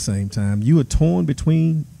devil at the same time. You are torn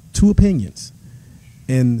between two opinions.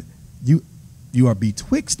 And you are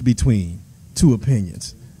betwixt between two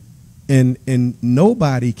opinions. And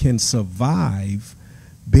nobody can survive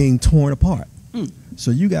being torn apart.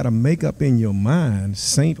 So you got to make up in your mind,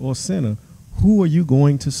 saint or sinner, who are you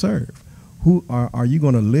going to serve? Who are you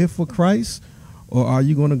going to live for Christ, or are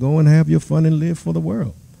you going to go and have your fun and live for the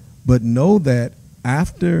world? But know that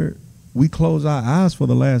after we close our eyes for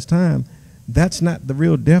the last time, that's not the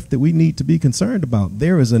real death that we need to be concerned about.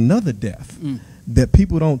 There is another death that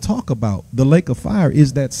people don't talk about. The lake of fire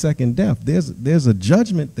is that second death. There's a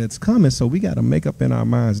judgment that's coming, so we got to make up in our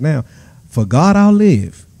minds now, for God I'll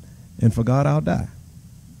live, and for God I'll die.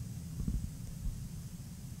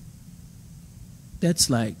 That's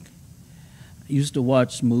like, I used to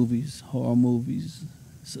watch movies, horror movies,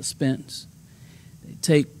 suspense. They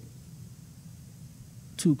take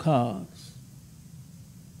two cars,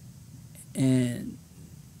 and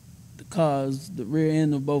the rear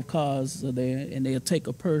end of both cars are there, and they'll take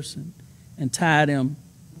a person and tie them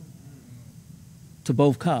to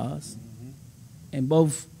both cars, and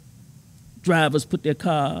both drivers put their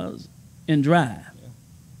cars in drive.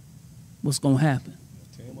 What's going to happen?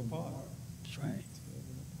 Tear them apart. That's right.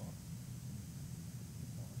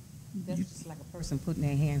 That's just like a person putting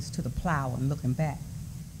their hands to the plow and looking back.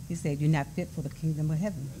 He said, you're not fit for the kingdom of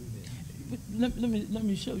heaven. Let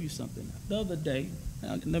me show you something. The other day,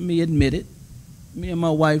 let me admit it, me and my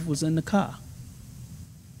wife was in the car.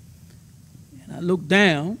 And I looked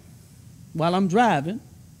down while I'm driving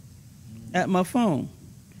at my phone.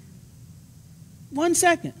 1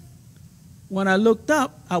 second. When I looked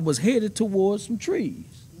up, I was headed towards some trees.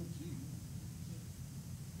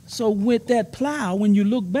 So with that plow, when you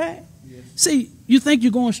look back, see, you think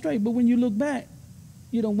you're going straight, but when you look back,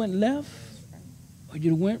 you done went left or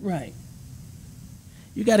you went right.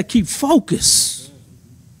 You got to keep focused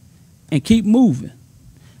and keep moving.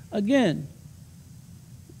 Again,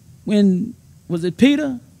 when, was it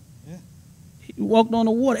Peter? Yeah. He walked on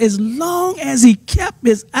the water. As long as he kept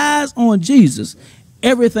his eyes on Jesus,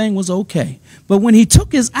 everything was okay. But when he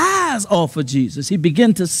took his eyes off of Jesus, he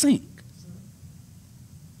began to sink.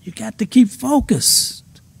 You got to keep focused.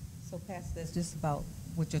 So, Pastor, that's just about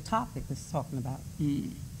what your topic is talking about.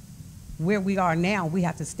 Mm. Where we are now, we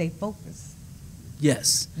have to stay focused.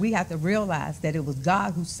 Yes. We have to realize that it was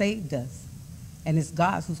God who saved us, and it's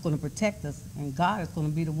God who's going to protect us, and God is going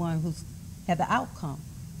to be the one who's had the outcome.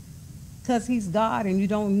 Because he's God and you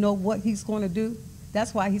don't know what he's going to do.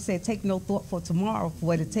 That's why he said, take no thought for tomorrow,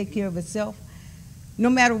 for it to take care of itself. No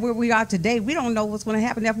matter where we are today, we don't know what's going to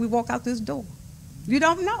happen after we walk out this door. You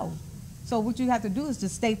don't know. So what you have to do is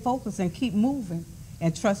just stay focused and keep moving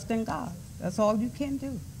and trust in God. That's all you can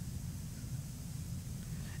do.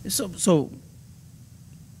 So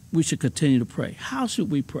we should continue to pray. How should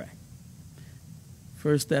we pray?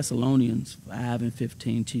 1 Thessalonians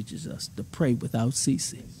 5:15 teaches us to pray without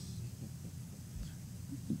ceasing.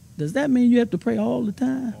 Does that mean you have to pray all the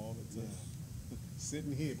time? All the time.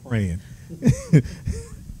 Sitting here praying.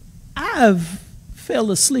 I've fell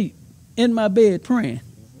asleep in my bed praying.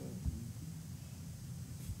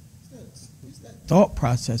 Thought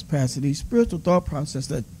process, Pastor, these spiritual thought process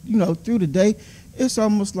that, through the day, it's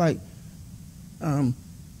almost like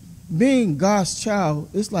being God's child.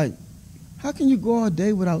 It's like, how can you go all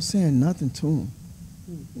day without saying nothing to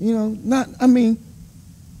him?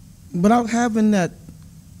 Without having that,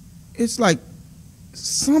 it's like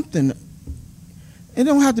something. It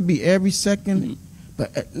don't have to be every second,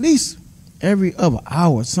 but at least every other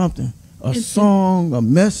hour, something. A song, a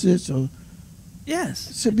message, or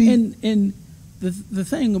yes. Should be. And the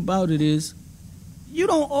thing about it is, you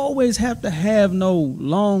don't always have to have no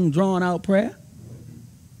long drawn out prayer.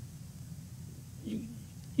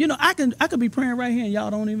 I could be praying right here and y'all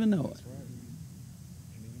don't even know it.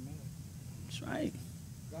 That's right.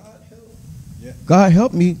 God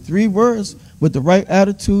help me. 3 words with the right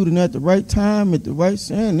attitude and at the right time, at the right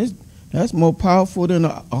saying. That's more powerful than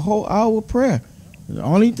a whole hour of prayer. The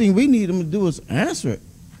only thing we need him to do is answer it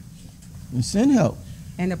and send help.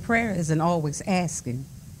 And the prayer isn't always asking.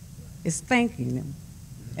 It's thanking him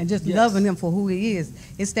and just Yes. loving him for who he is.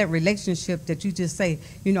 It's that relationship that you just say,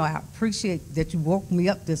 I appreciate that you woke me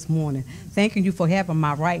up this morning. Thanking you for having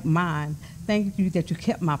my right mind. Thanking you that you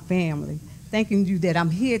kept my family. Thanking you that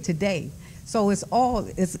I'm here today. So it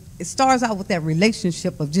starts out with that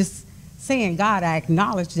relationship of just saying, God, I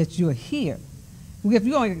acknowledge that you're here. If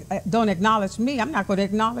you don't acknowledge me, I'm not going to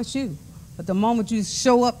acknowledge you. But the moment you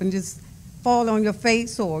show up and just fall on your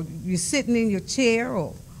face, or you're sitting in your chair,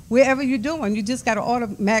 or wherever you're doing, you just got to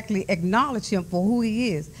automatically acknowledge him for who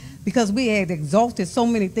he is. Because we had exalted so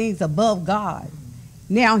many things above God.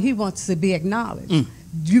 Now he wants to be acknowledged.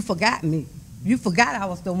 You forgot me. You forgot I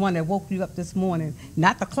was the one that woke you up this morning,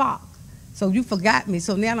 not the clock. So you forgot me.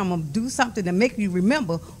 So now I'm going to do something to make you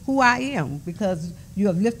remember who I am, because you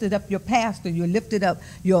have lifted up your pastor, you lifted up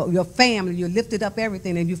your family, you lifted up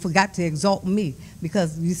everything, and you forgot to exalt me,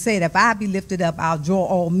 because you said, if I be lifted up, I'll draw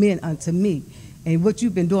all men unto me. And what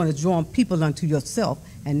you've been doing is drawing people unto yourself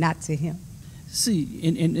and not to him. See,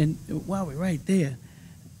 and while we're right there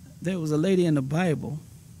was a lady in the Bible.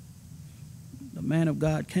 The man of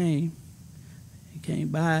God came. He came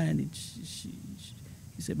by and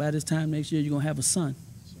he said, by this time next year, you're going to have a son.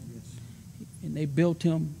 And they built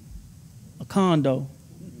him a condo.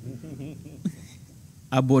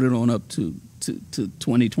 I brought it on up to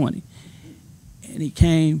 2020. And he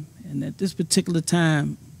came, and at this particular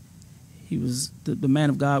time, the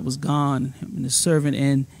man of God was gone, him and his servant,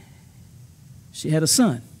 and she had a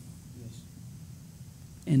son.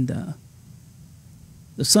 And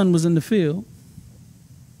the son was in the field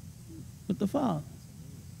with the father.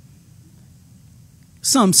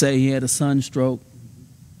 Some say he had a sunstroke,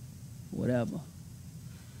 whatever.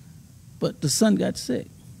 But the son got sick,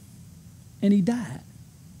 and he died.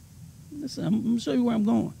 Listen, I'm going to show you where I'm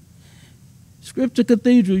going. Scripture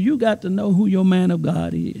Cathedral, you got to know who your man of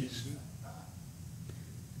God is.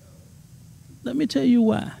 Let me tell you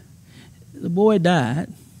why. The boy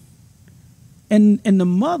died, and the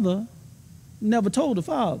mother never told the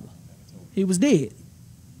father he was dead.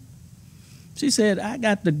 She said, I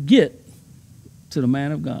got to get to the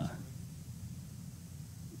man of God.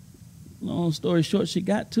 Long story short, she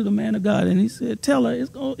got to the man of God, and he said, tell her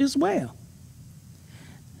it's well.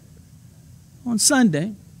 On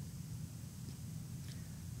Sunday,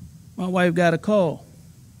 my wife got a call,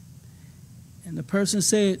 and the person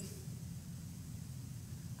said,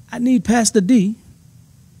 I need Pastor D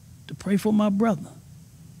to pray for my brother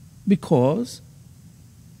because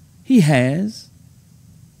he has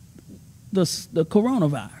the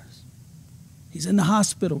coronavirus. He's in the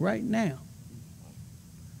hospital right now.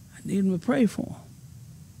 I need him to pray for him.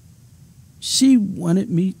 She wanted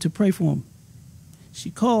me to pray for him.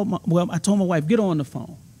 She called I told my wife, get on the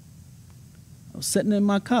phone. I was sitting in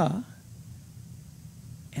my car,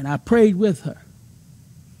 and I prayed with her.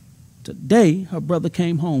 Today, her brother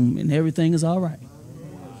came home and everything is all right.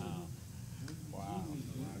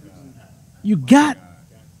 You got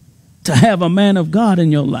to have a man of God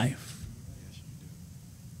in your life.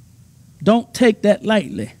 Don't take that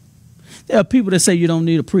lightly. There are people that say you don't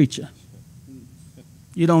need a preacher.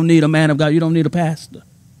 You don't need a man of God. You don't need a pastor.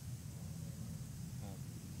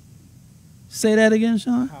 Say that again,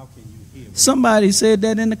 Sean. How can you hear? Somebody said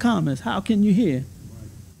that in the comments. How can you hear?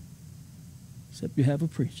 Except you have a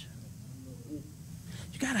preacher.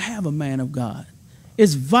 You got to have a man of God.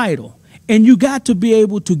 It's vital. And you got to be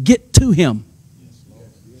able to get to him.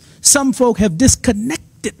 Some folk have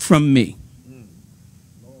disconnected from me.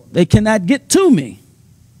 They cannot get to me.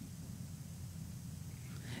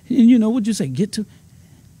 And you know what you say? Get to.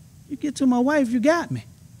 You get to my wife, you got me.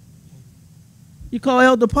 You call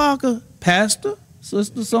Elder Parker, pastor,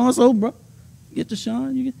 sister, so-and-so, bro. Get to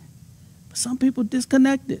Sean. You get. But some people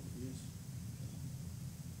disconnected.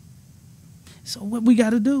 So what we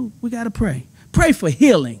got to do, we got to pray. Pray for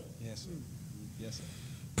healing. Yes, sir. Yes, sir.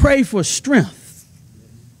 Pray for strength.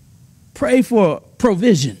 Pray for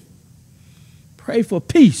provision. Pray for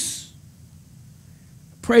peace.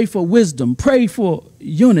 Pray for wisdom. Pray for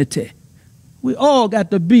unity. We all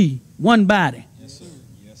got to be one body. Yes, sir.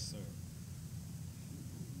 Yes, sir.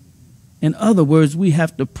 In other words, we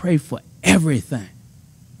have to pray for everything.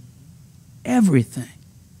 Everything.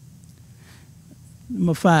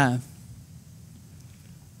 Number 5,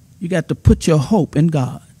 you got to put your hope in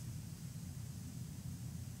God.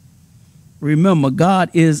 Remember,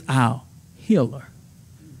 God is our healer.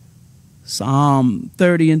 Psalm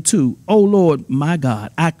 30:2. O Lord, my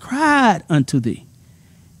God, I cried unto thee,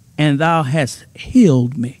 and thou hast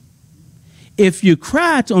healed me. If you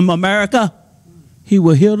cry to him, America, he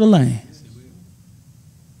will heal the land.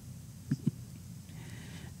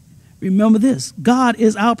 Remember this, God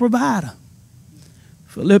is our provider.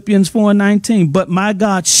 Philippians 4:19, but my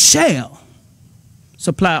God shall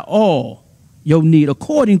supply all your need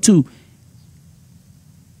according to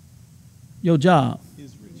your job.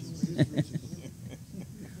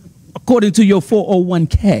 According to your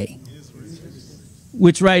 401k,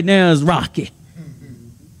 which right now is rocky.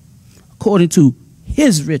 According to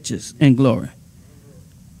his riches and glory.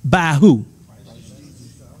 By who?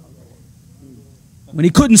 When he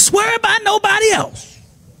couldn't swear by nobody else,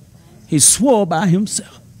 he swore by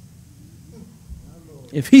himself.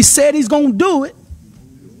 If he said he's going to do it,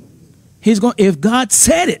 he's going. If God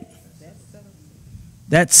said it,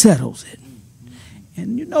 that settles it.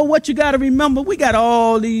 And you know what you got to remember? We got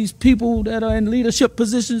all these people that are in leadership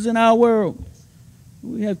positions in our world.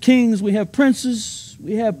 We have kings, we have princes,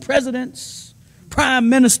 we have presidents, prime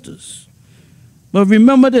ministers. But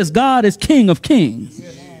remember this, God is King of kings.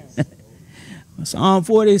 Psalm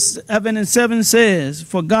 47:7 says,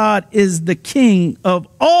 for God is the King of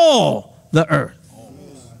all the earth.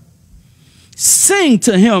 Sing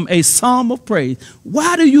to him a psalm of praise.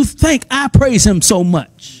 Why do you think I praise him so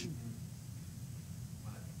much?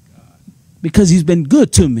 Because he's been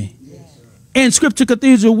good to me. In Scripture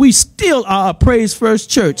Cathedral, we still are a Praise First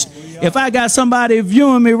church. If I got somebody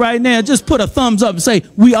viewing me right now, just put a thumbs up and say,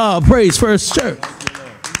 we are a Praise First church.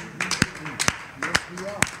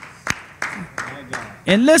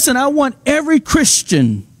 And listen, I want every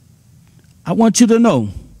Christian, I want you to know,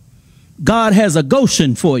 God has a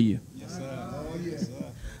Goshen for you.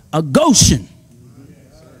 A Goshen.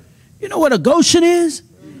 You know what a Goshen is?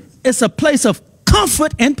 It's a place of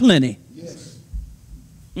comfort and plenty.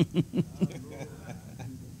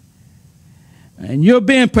 And you're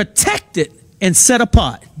being protected and set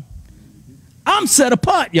apart. I'm set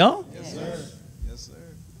apart, y'all. Yes, sir. Yes, sir.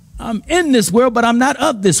 I'm in this world, but I'm not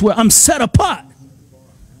of this world. I'm set apart.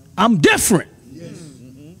 I'm different.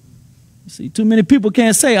 You see, too many people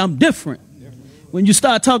can't say I'm different. When you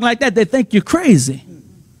start talking like that, they think you're crazy.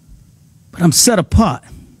 But I'm set apart.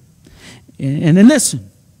 And then listen,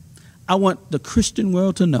 I want the Christian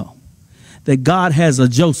world to know that God has a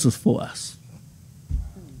Joseph for us.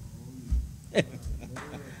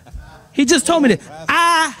 He just told me that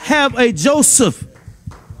I have a Joseph.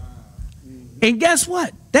 And guess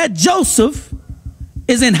what? That Joseph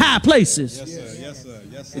is in high places. Yes, sir. Yes, sir.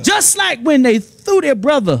 Yes, sir. Just like when they threw their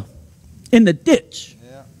brother in the ditch.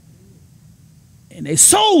 Yeah. And they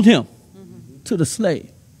sold him to the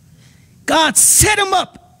slave. God set him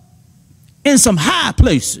up in some high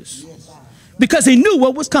places. Because he knew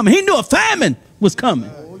what was coming. He knew a famine was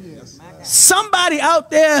coming. Somebody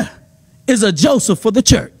out there is a Joseph for the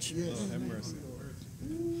church.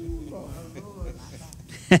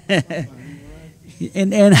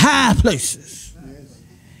 And high places.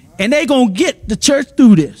 And they're going to get the church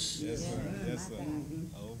through this.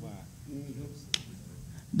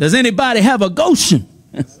 Does anybody have a Goshen?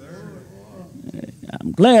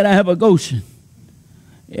 I'm glad I have a Goshen.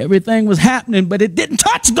 Everything was happening, but it didn't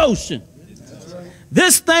touch Goshen.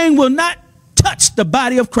 This thing will not touch the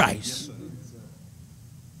body of Christ.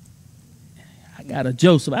 I got a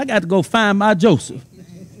Joseph. I got to go find my Joseph.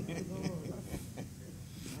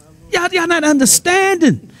 Y'all not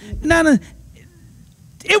understanding.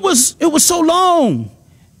 It was so long.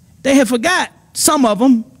 They had forgot, some of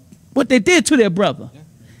them, what they did to their brother.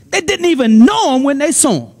 They didn't even know him when they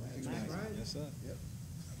saw him.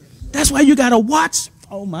 That's why you got to watch,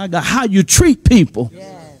 oh my God, how you treat people.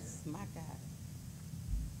 Yes, my God.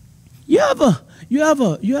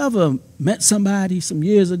 You ever met somebody some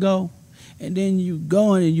years ago, and then you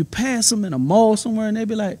go in and you pass them in a mall somewhere, and they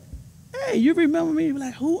be like, hey, you remember me? You be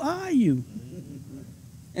like, who are you?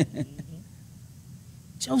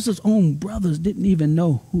 Joseph's own brothers didn't even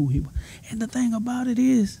know who he was. And the thing about it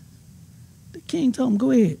is, the king told him,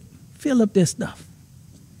 go ahead, fill up this stuff.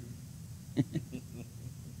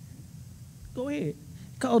 Go ahead.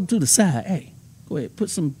 Called him to the side. Hey, go ahead,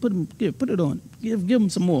 put it on. Give him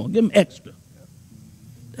some more. Give him extra.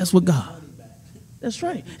 That's what God. That's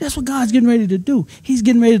right. That's what God's getting ready to do. He's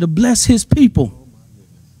getting ready to bless his people.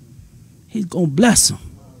 He's going to bless them.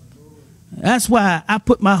 That's why I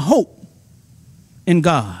put my hope in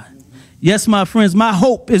God. Yes, my friends, my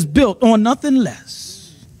hope is built on nothing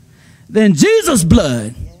less than Jesus'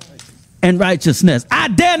 blood and righteousness. I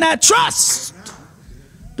dare not trust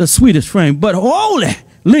the sweetest frame, but wholly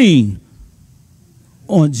lean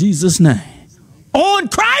on Jesus' name. On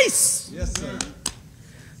Christ, yes, sir.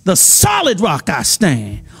 The solid rock I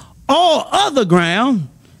stand. All other ground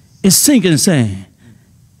is sinking sand.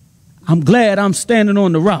 I'm glad I'm standing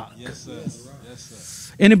on the rock. Yes, sir. Yes,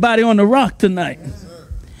 sir. Anybody on the rock tonight? Yes, sir.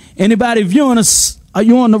 Anybody viewing us? Are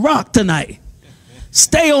you on the rock tonight?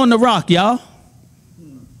 Stay on the rock, y'all.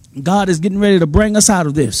 God is getting ready to bring us out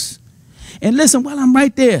of this. And listen, while I'm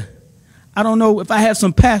right there, I don't know if I have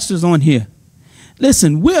some pastors on here.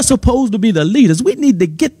 Listen, we're supposed to be the leaders. We need to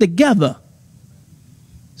get together.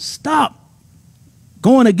 Stop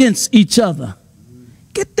going against each other.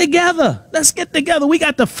 Get together. Let's get together. We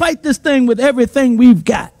got to fight this thing with everything we've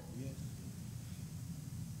got.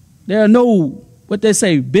 There are no, what they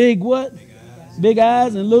say, big what? Big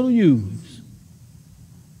eyes and little U's.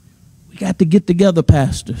 We got to get together,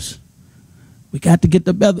 pastors. We got to get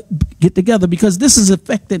together because this is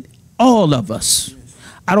affecting all of us.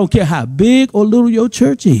 I don't care how big or little your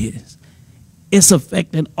church is. It's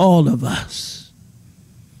affecting all of us.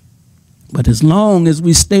 But as long as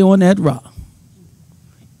we stay on that rock,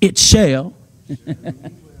 it shall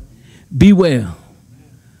be well.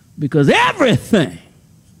 Because everything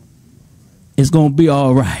is going to be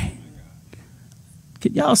all right.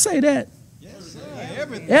 Can y'all say that? Yes, sir.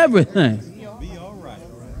 Everything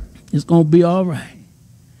is going to be all right.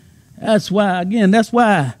 That's why, again, that's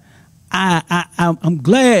why I'm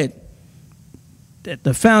glad that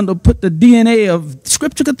the founder put the DNA of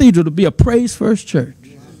Scripture Cathedral to be a praise first church.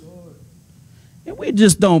 And we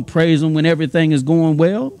just don't praise him when everything is going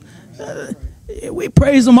well. We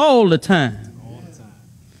praise him all the time.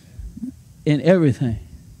 In everything.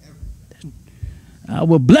 I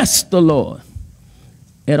will bless the Lord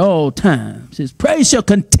at all times. His praise shall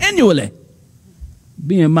continually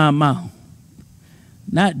be in my mouth.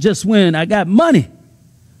 Not just when I got money.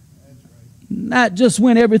 Not just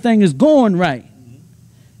when everything is going right.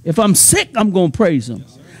 If I'm sick, I'm going to praise him.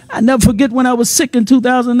 I never forget when I was sick in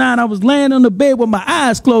 2009, I was laying on the bed with my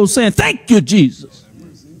eyes closed saying, thank you, Jesus.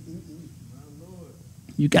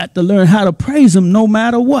 You got to learn how to praise him no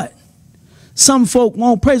matter what. Some folk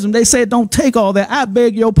won't praise him. They say, don't take all that. I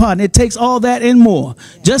beg your pardon. It takes all that and more.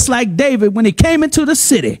 Just like David, when he came into the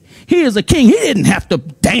city, he is a king. He didn't have to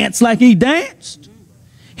dance like he danced.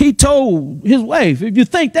 He told his wife, if you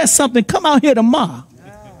think that's something, come out here tomorrow.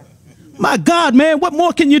 My God, man, what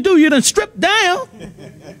more can you do? You done stripped down.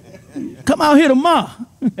 Come out here tomorrow.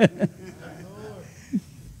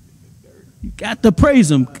 You got to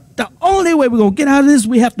praise him. The only way we're going to get out of this,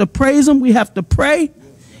 we have to praise him. We have to pray.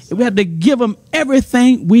 And we have to give him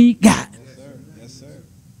everything we got. Yes, sir. Yes, sir.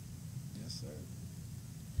 Yes, sir.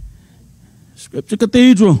 Scripture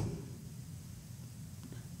Cathedral.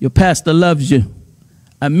 Your pastor loves you.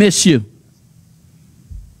 I miss you.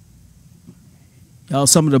 Y'all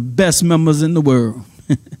some of the best members in the world.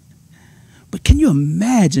 But can you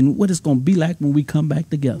imagine what it's going to be like when we come back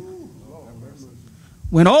together?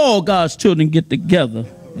 When all God's children get together.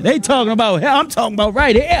 They talking about hell. I'm talking about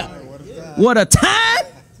right here. What a time.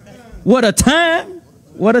 What a time.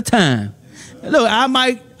 What a time. Look, I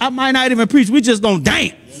might not even preach. We just going to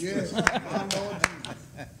dance.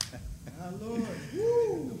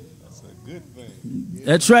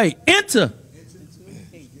 That's right. Enter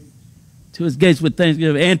to his gates with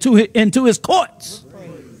thanksgiving and into his courts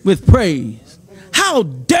with praise. How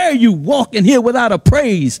dare you walk in here without a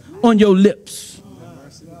praise on your lips?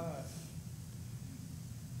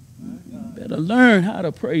 Better learn how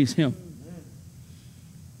to praise him.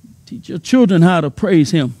 Teach your children how to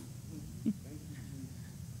praise him.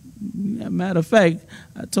 Matter of fact,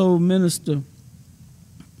 I told Minister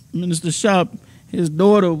Sharp, his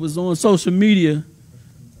daughter was on social media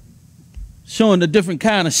showing the different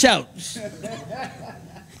kind of shouts.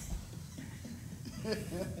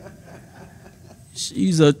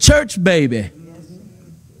 She's a church baby.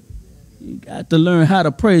 You got to learn how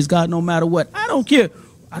to praise God no matter what. I don't care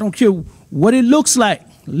what it looks like.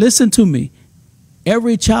 Listen to me.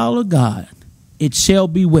 Every child of God, it shall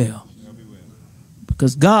be well.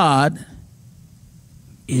 Because God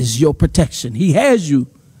is your protection. He has you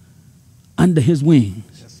under his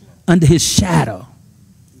wings, under his shadow.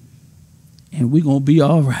 And we're going to be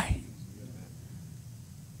all right.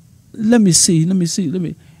 Let me see.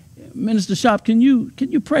 Minister Sharp, can you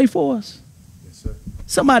pray for us? Yes, sir.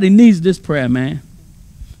 Somebody needs this prayer, man.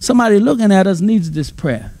 Somebody looking at us needs this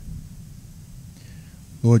prayer.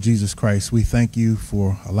 Lord Jesus Christ, we thank you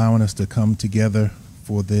for allowing us to come together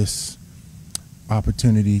for this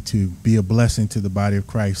opportunity to be a blessing to the body of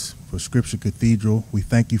Christ for Scripture Cathedral. We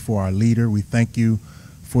thank you for our leader. We thank you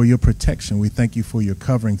for your protection. We thank you for your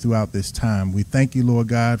covering throughout this time. We thank you, Lord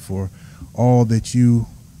God, for all that you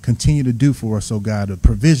continue to do for us, oh God, the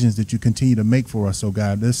provisions that you continue to make for us, oh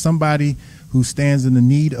God. There's somebody who stands in the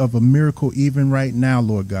need of a miracle even right now,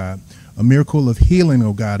 Lord God. A miracle of healing,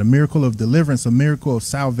 oh God, a miracle of deliverance, a miracle of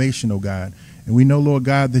salvation, oh God. And we know, Lord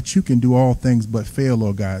God, that you can do all things but fail,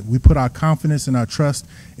 Lord God. We put our confidence and our trust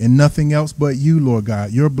in nothing else but you, Lord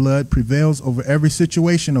God. Your blood prevails over every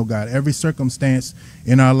situation, oh God, every circumstance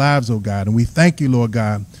in our lives, oh God. And we thank you, Lord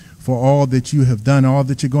God, for all that you have done, all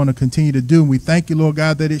that you're going to continue to do. And we thank you, Lord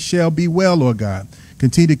God, that it shall be well, Lord God.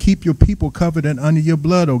 Continue to keep your people covered and under your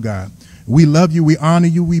blood, oh God. We love you, we honor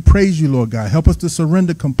you, we praise you, Lord God. Help us to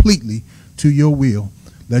surrender completely to your will.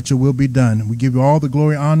 Let your will be done. We give you all the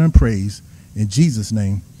glory, honor, and praise. In Jesus'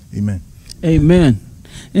 name, amen. Amen.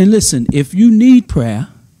 And listen, if you need prayer,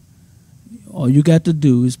 all you got to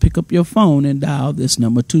do is pick up your phone and dial this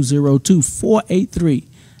number,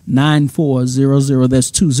 202-483-9400.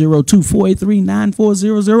 That's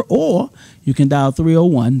 202-483-9400. Or you can dial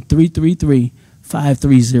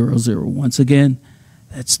 301-333-5300. Once again,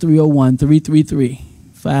 that's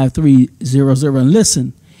 301-333-5300. And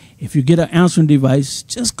listen, if you get an answering device,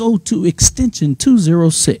 just go to extension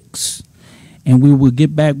 206, and we will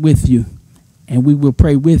get back with you, and we will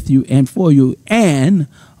pray with you and for you. And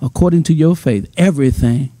according to your faith,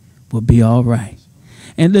 everything will be all right.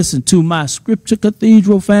 And listen, to my Scripture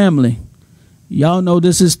Cathedral family, y'all know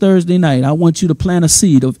this is Thursday night. I want you to plant a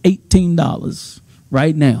seed of $18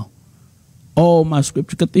 right now. All my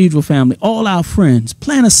Scripture Cathedral family, all our friends,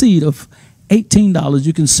 plant a seed of $18.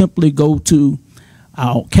 You can simply go to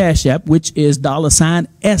our Cash App, which is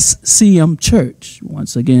 $SCM Church.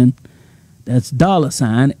 Once again, that's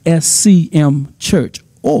 $SCM Church.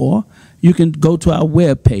 Or you can go to our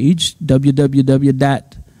webpage,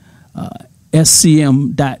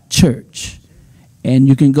 www.scm.church. And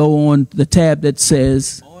you can go on the tab that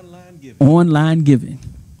says Online Giving.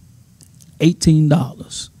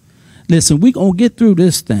 $18. Listen, we're going to get through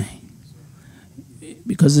this thing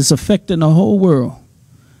because it's affecting the whole world.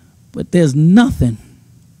 But there's nothing,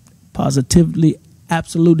 positively,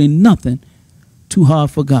 absolutely nothing too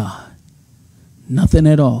hard for God. Nothing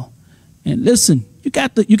at all. And listen, you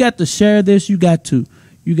got to share this. You got to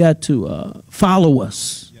follow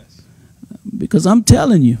us. Yes. Because I'm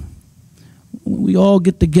telling you, when we all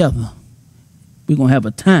get together, we're gonna have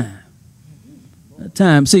a time. A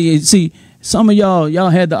time. See, some of y'all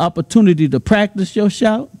had the opportunity to practice your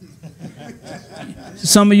shout.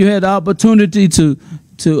 Some of you had the opportunity to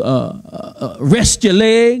rest your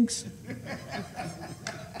legs.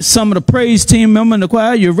 Some of the praise team members in the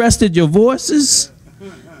choir, you rested your voices.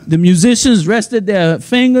 The musicians rested their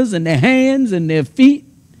fingers and their hands and their feet.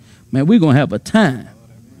 Man, we're going to have a time.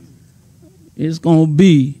 It's going to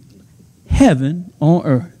be heaven on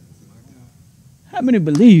earth. How many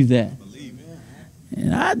believe that?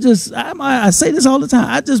 And I say this all the time.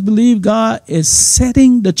 I just believe God is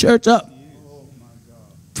setting the church up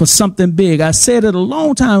for something big. I said it a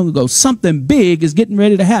long time ago. Something big is getting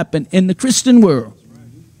ready to happen in the Christian world.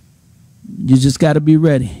 You just got to be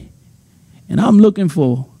ready. And I'm looking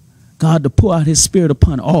for God to pour out his Spirit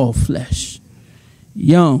upon all flesh.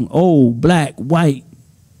 Young, old, black, white,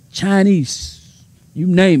 Chinese, you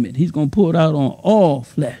name it. He's going to pour it out on all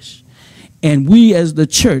flesh. And we as the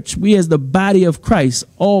church, we as the body of Christ,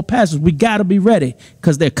 all pastors, we got to be ready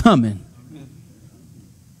because they're coming.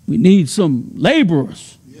 We need some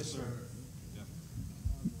laborers. Yes, sir.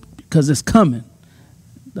 Because it's coming.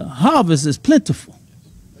 The harvest is plentiful,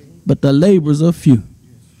 but the laborers are few.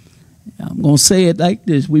 I'm going to say it like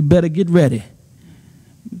this. We better get ready.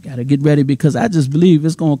 We got to get ready because I just believe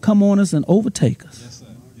it's going to come on us and overtake us. Yes, sir.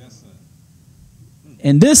 Yes, sir.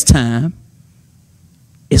 And this time,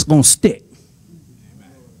 it's going to stick.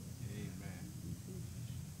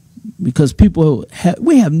 Because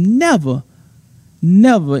we have never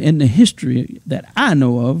in the history that I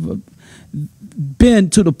know of been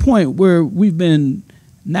to the point where we've been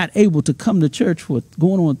not able to come to church for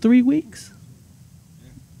going on 3 weeks.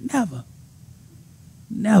 Never.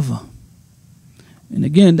 And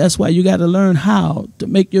again, that's why you got to learn how to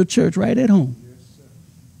make your church right at home.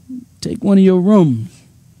 Take one of your rooms,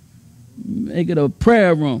 make it a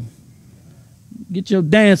prayer room. Get your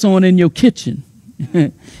dance on in your kitchen,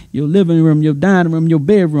 your living room, your dining room, your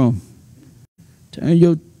bedroom. Turn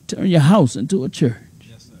your house into a church.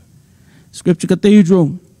 Yes, sir. Scripture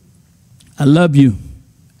Cathedral, I love you.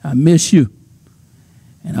 I miss you.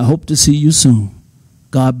 And I hope to see you soon.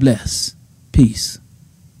 God bless. Peace.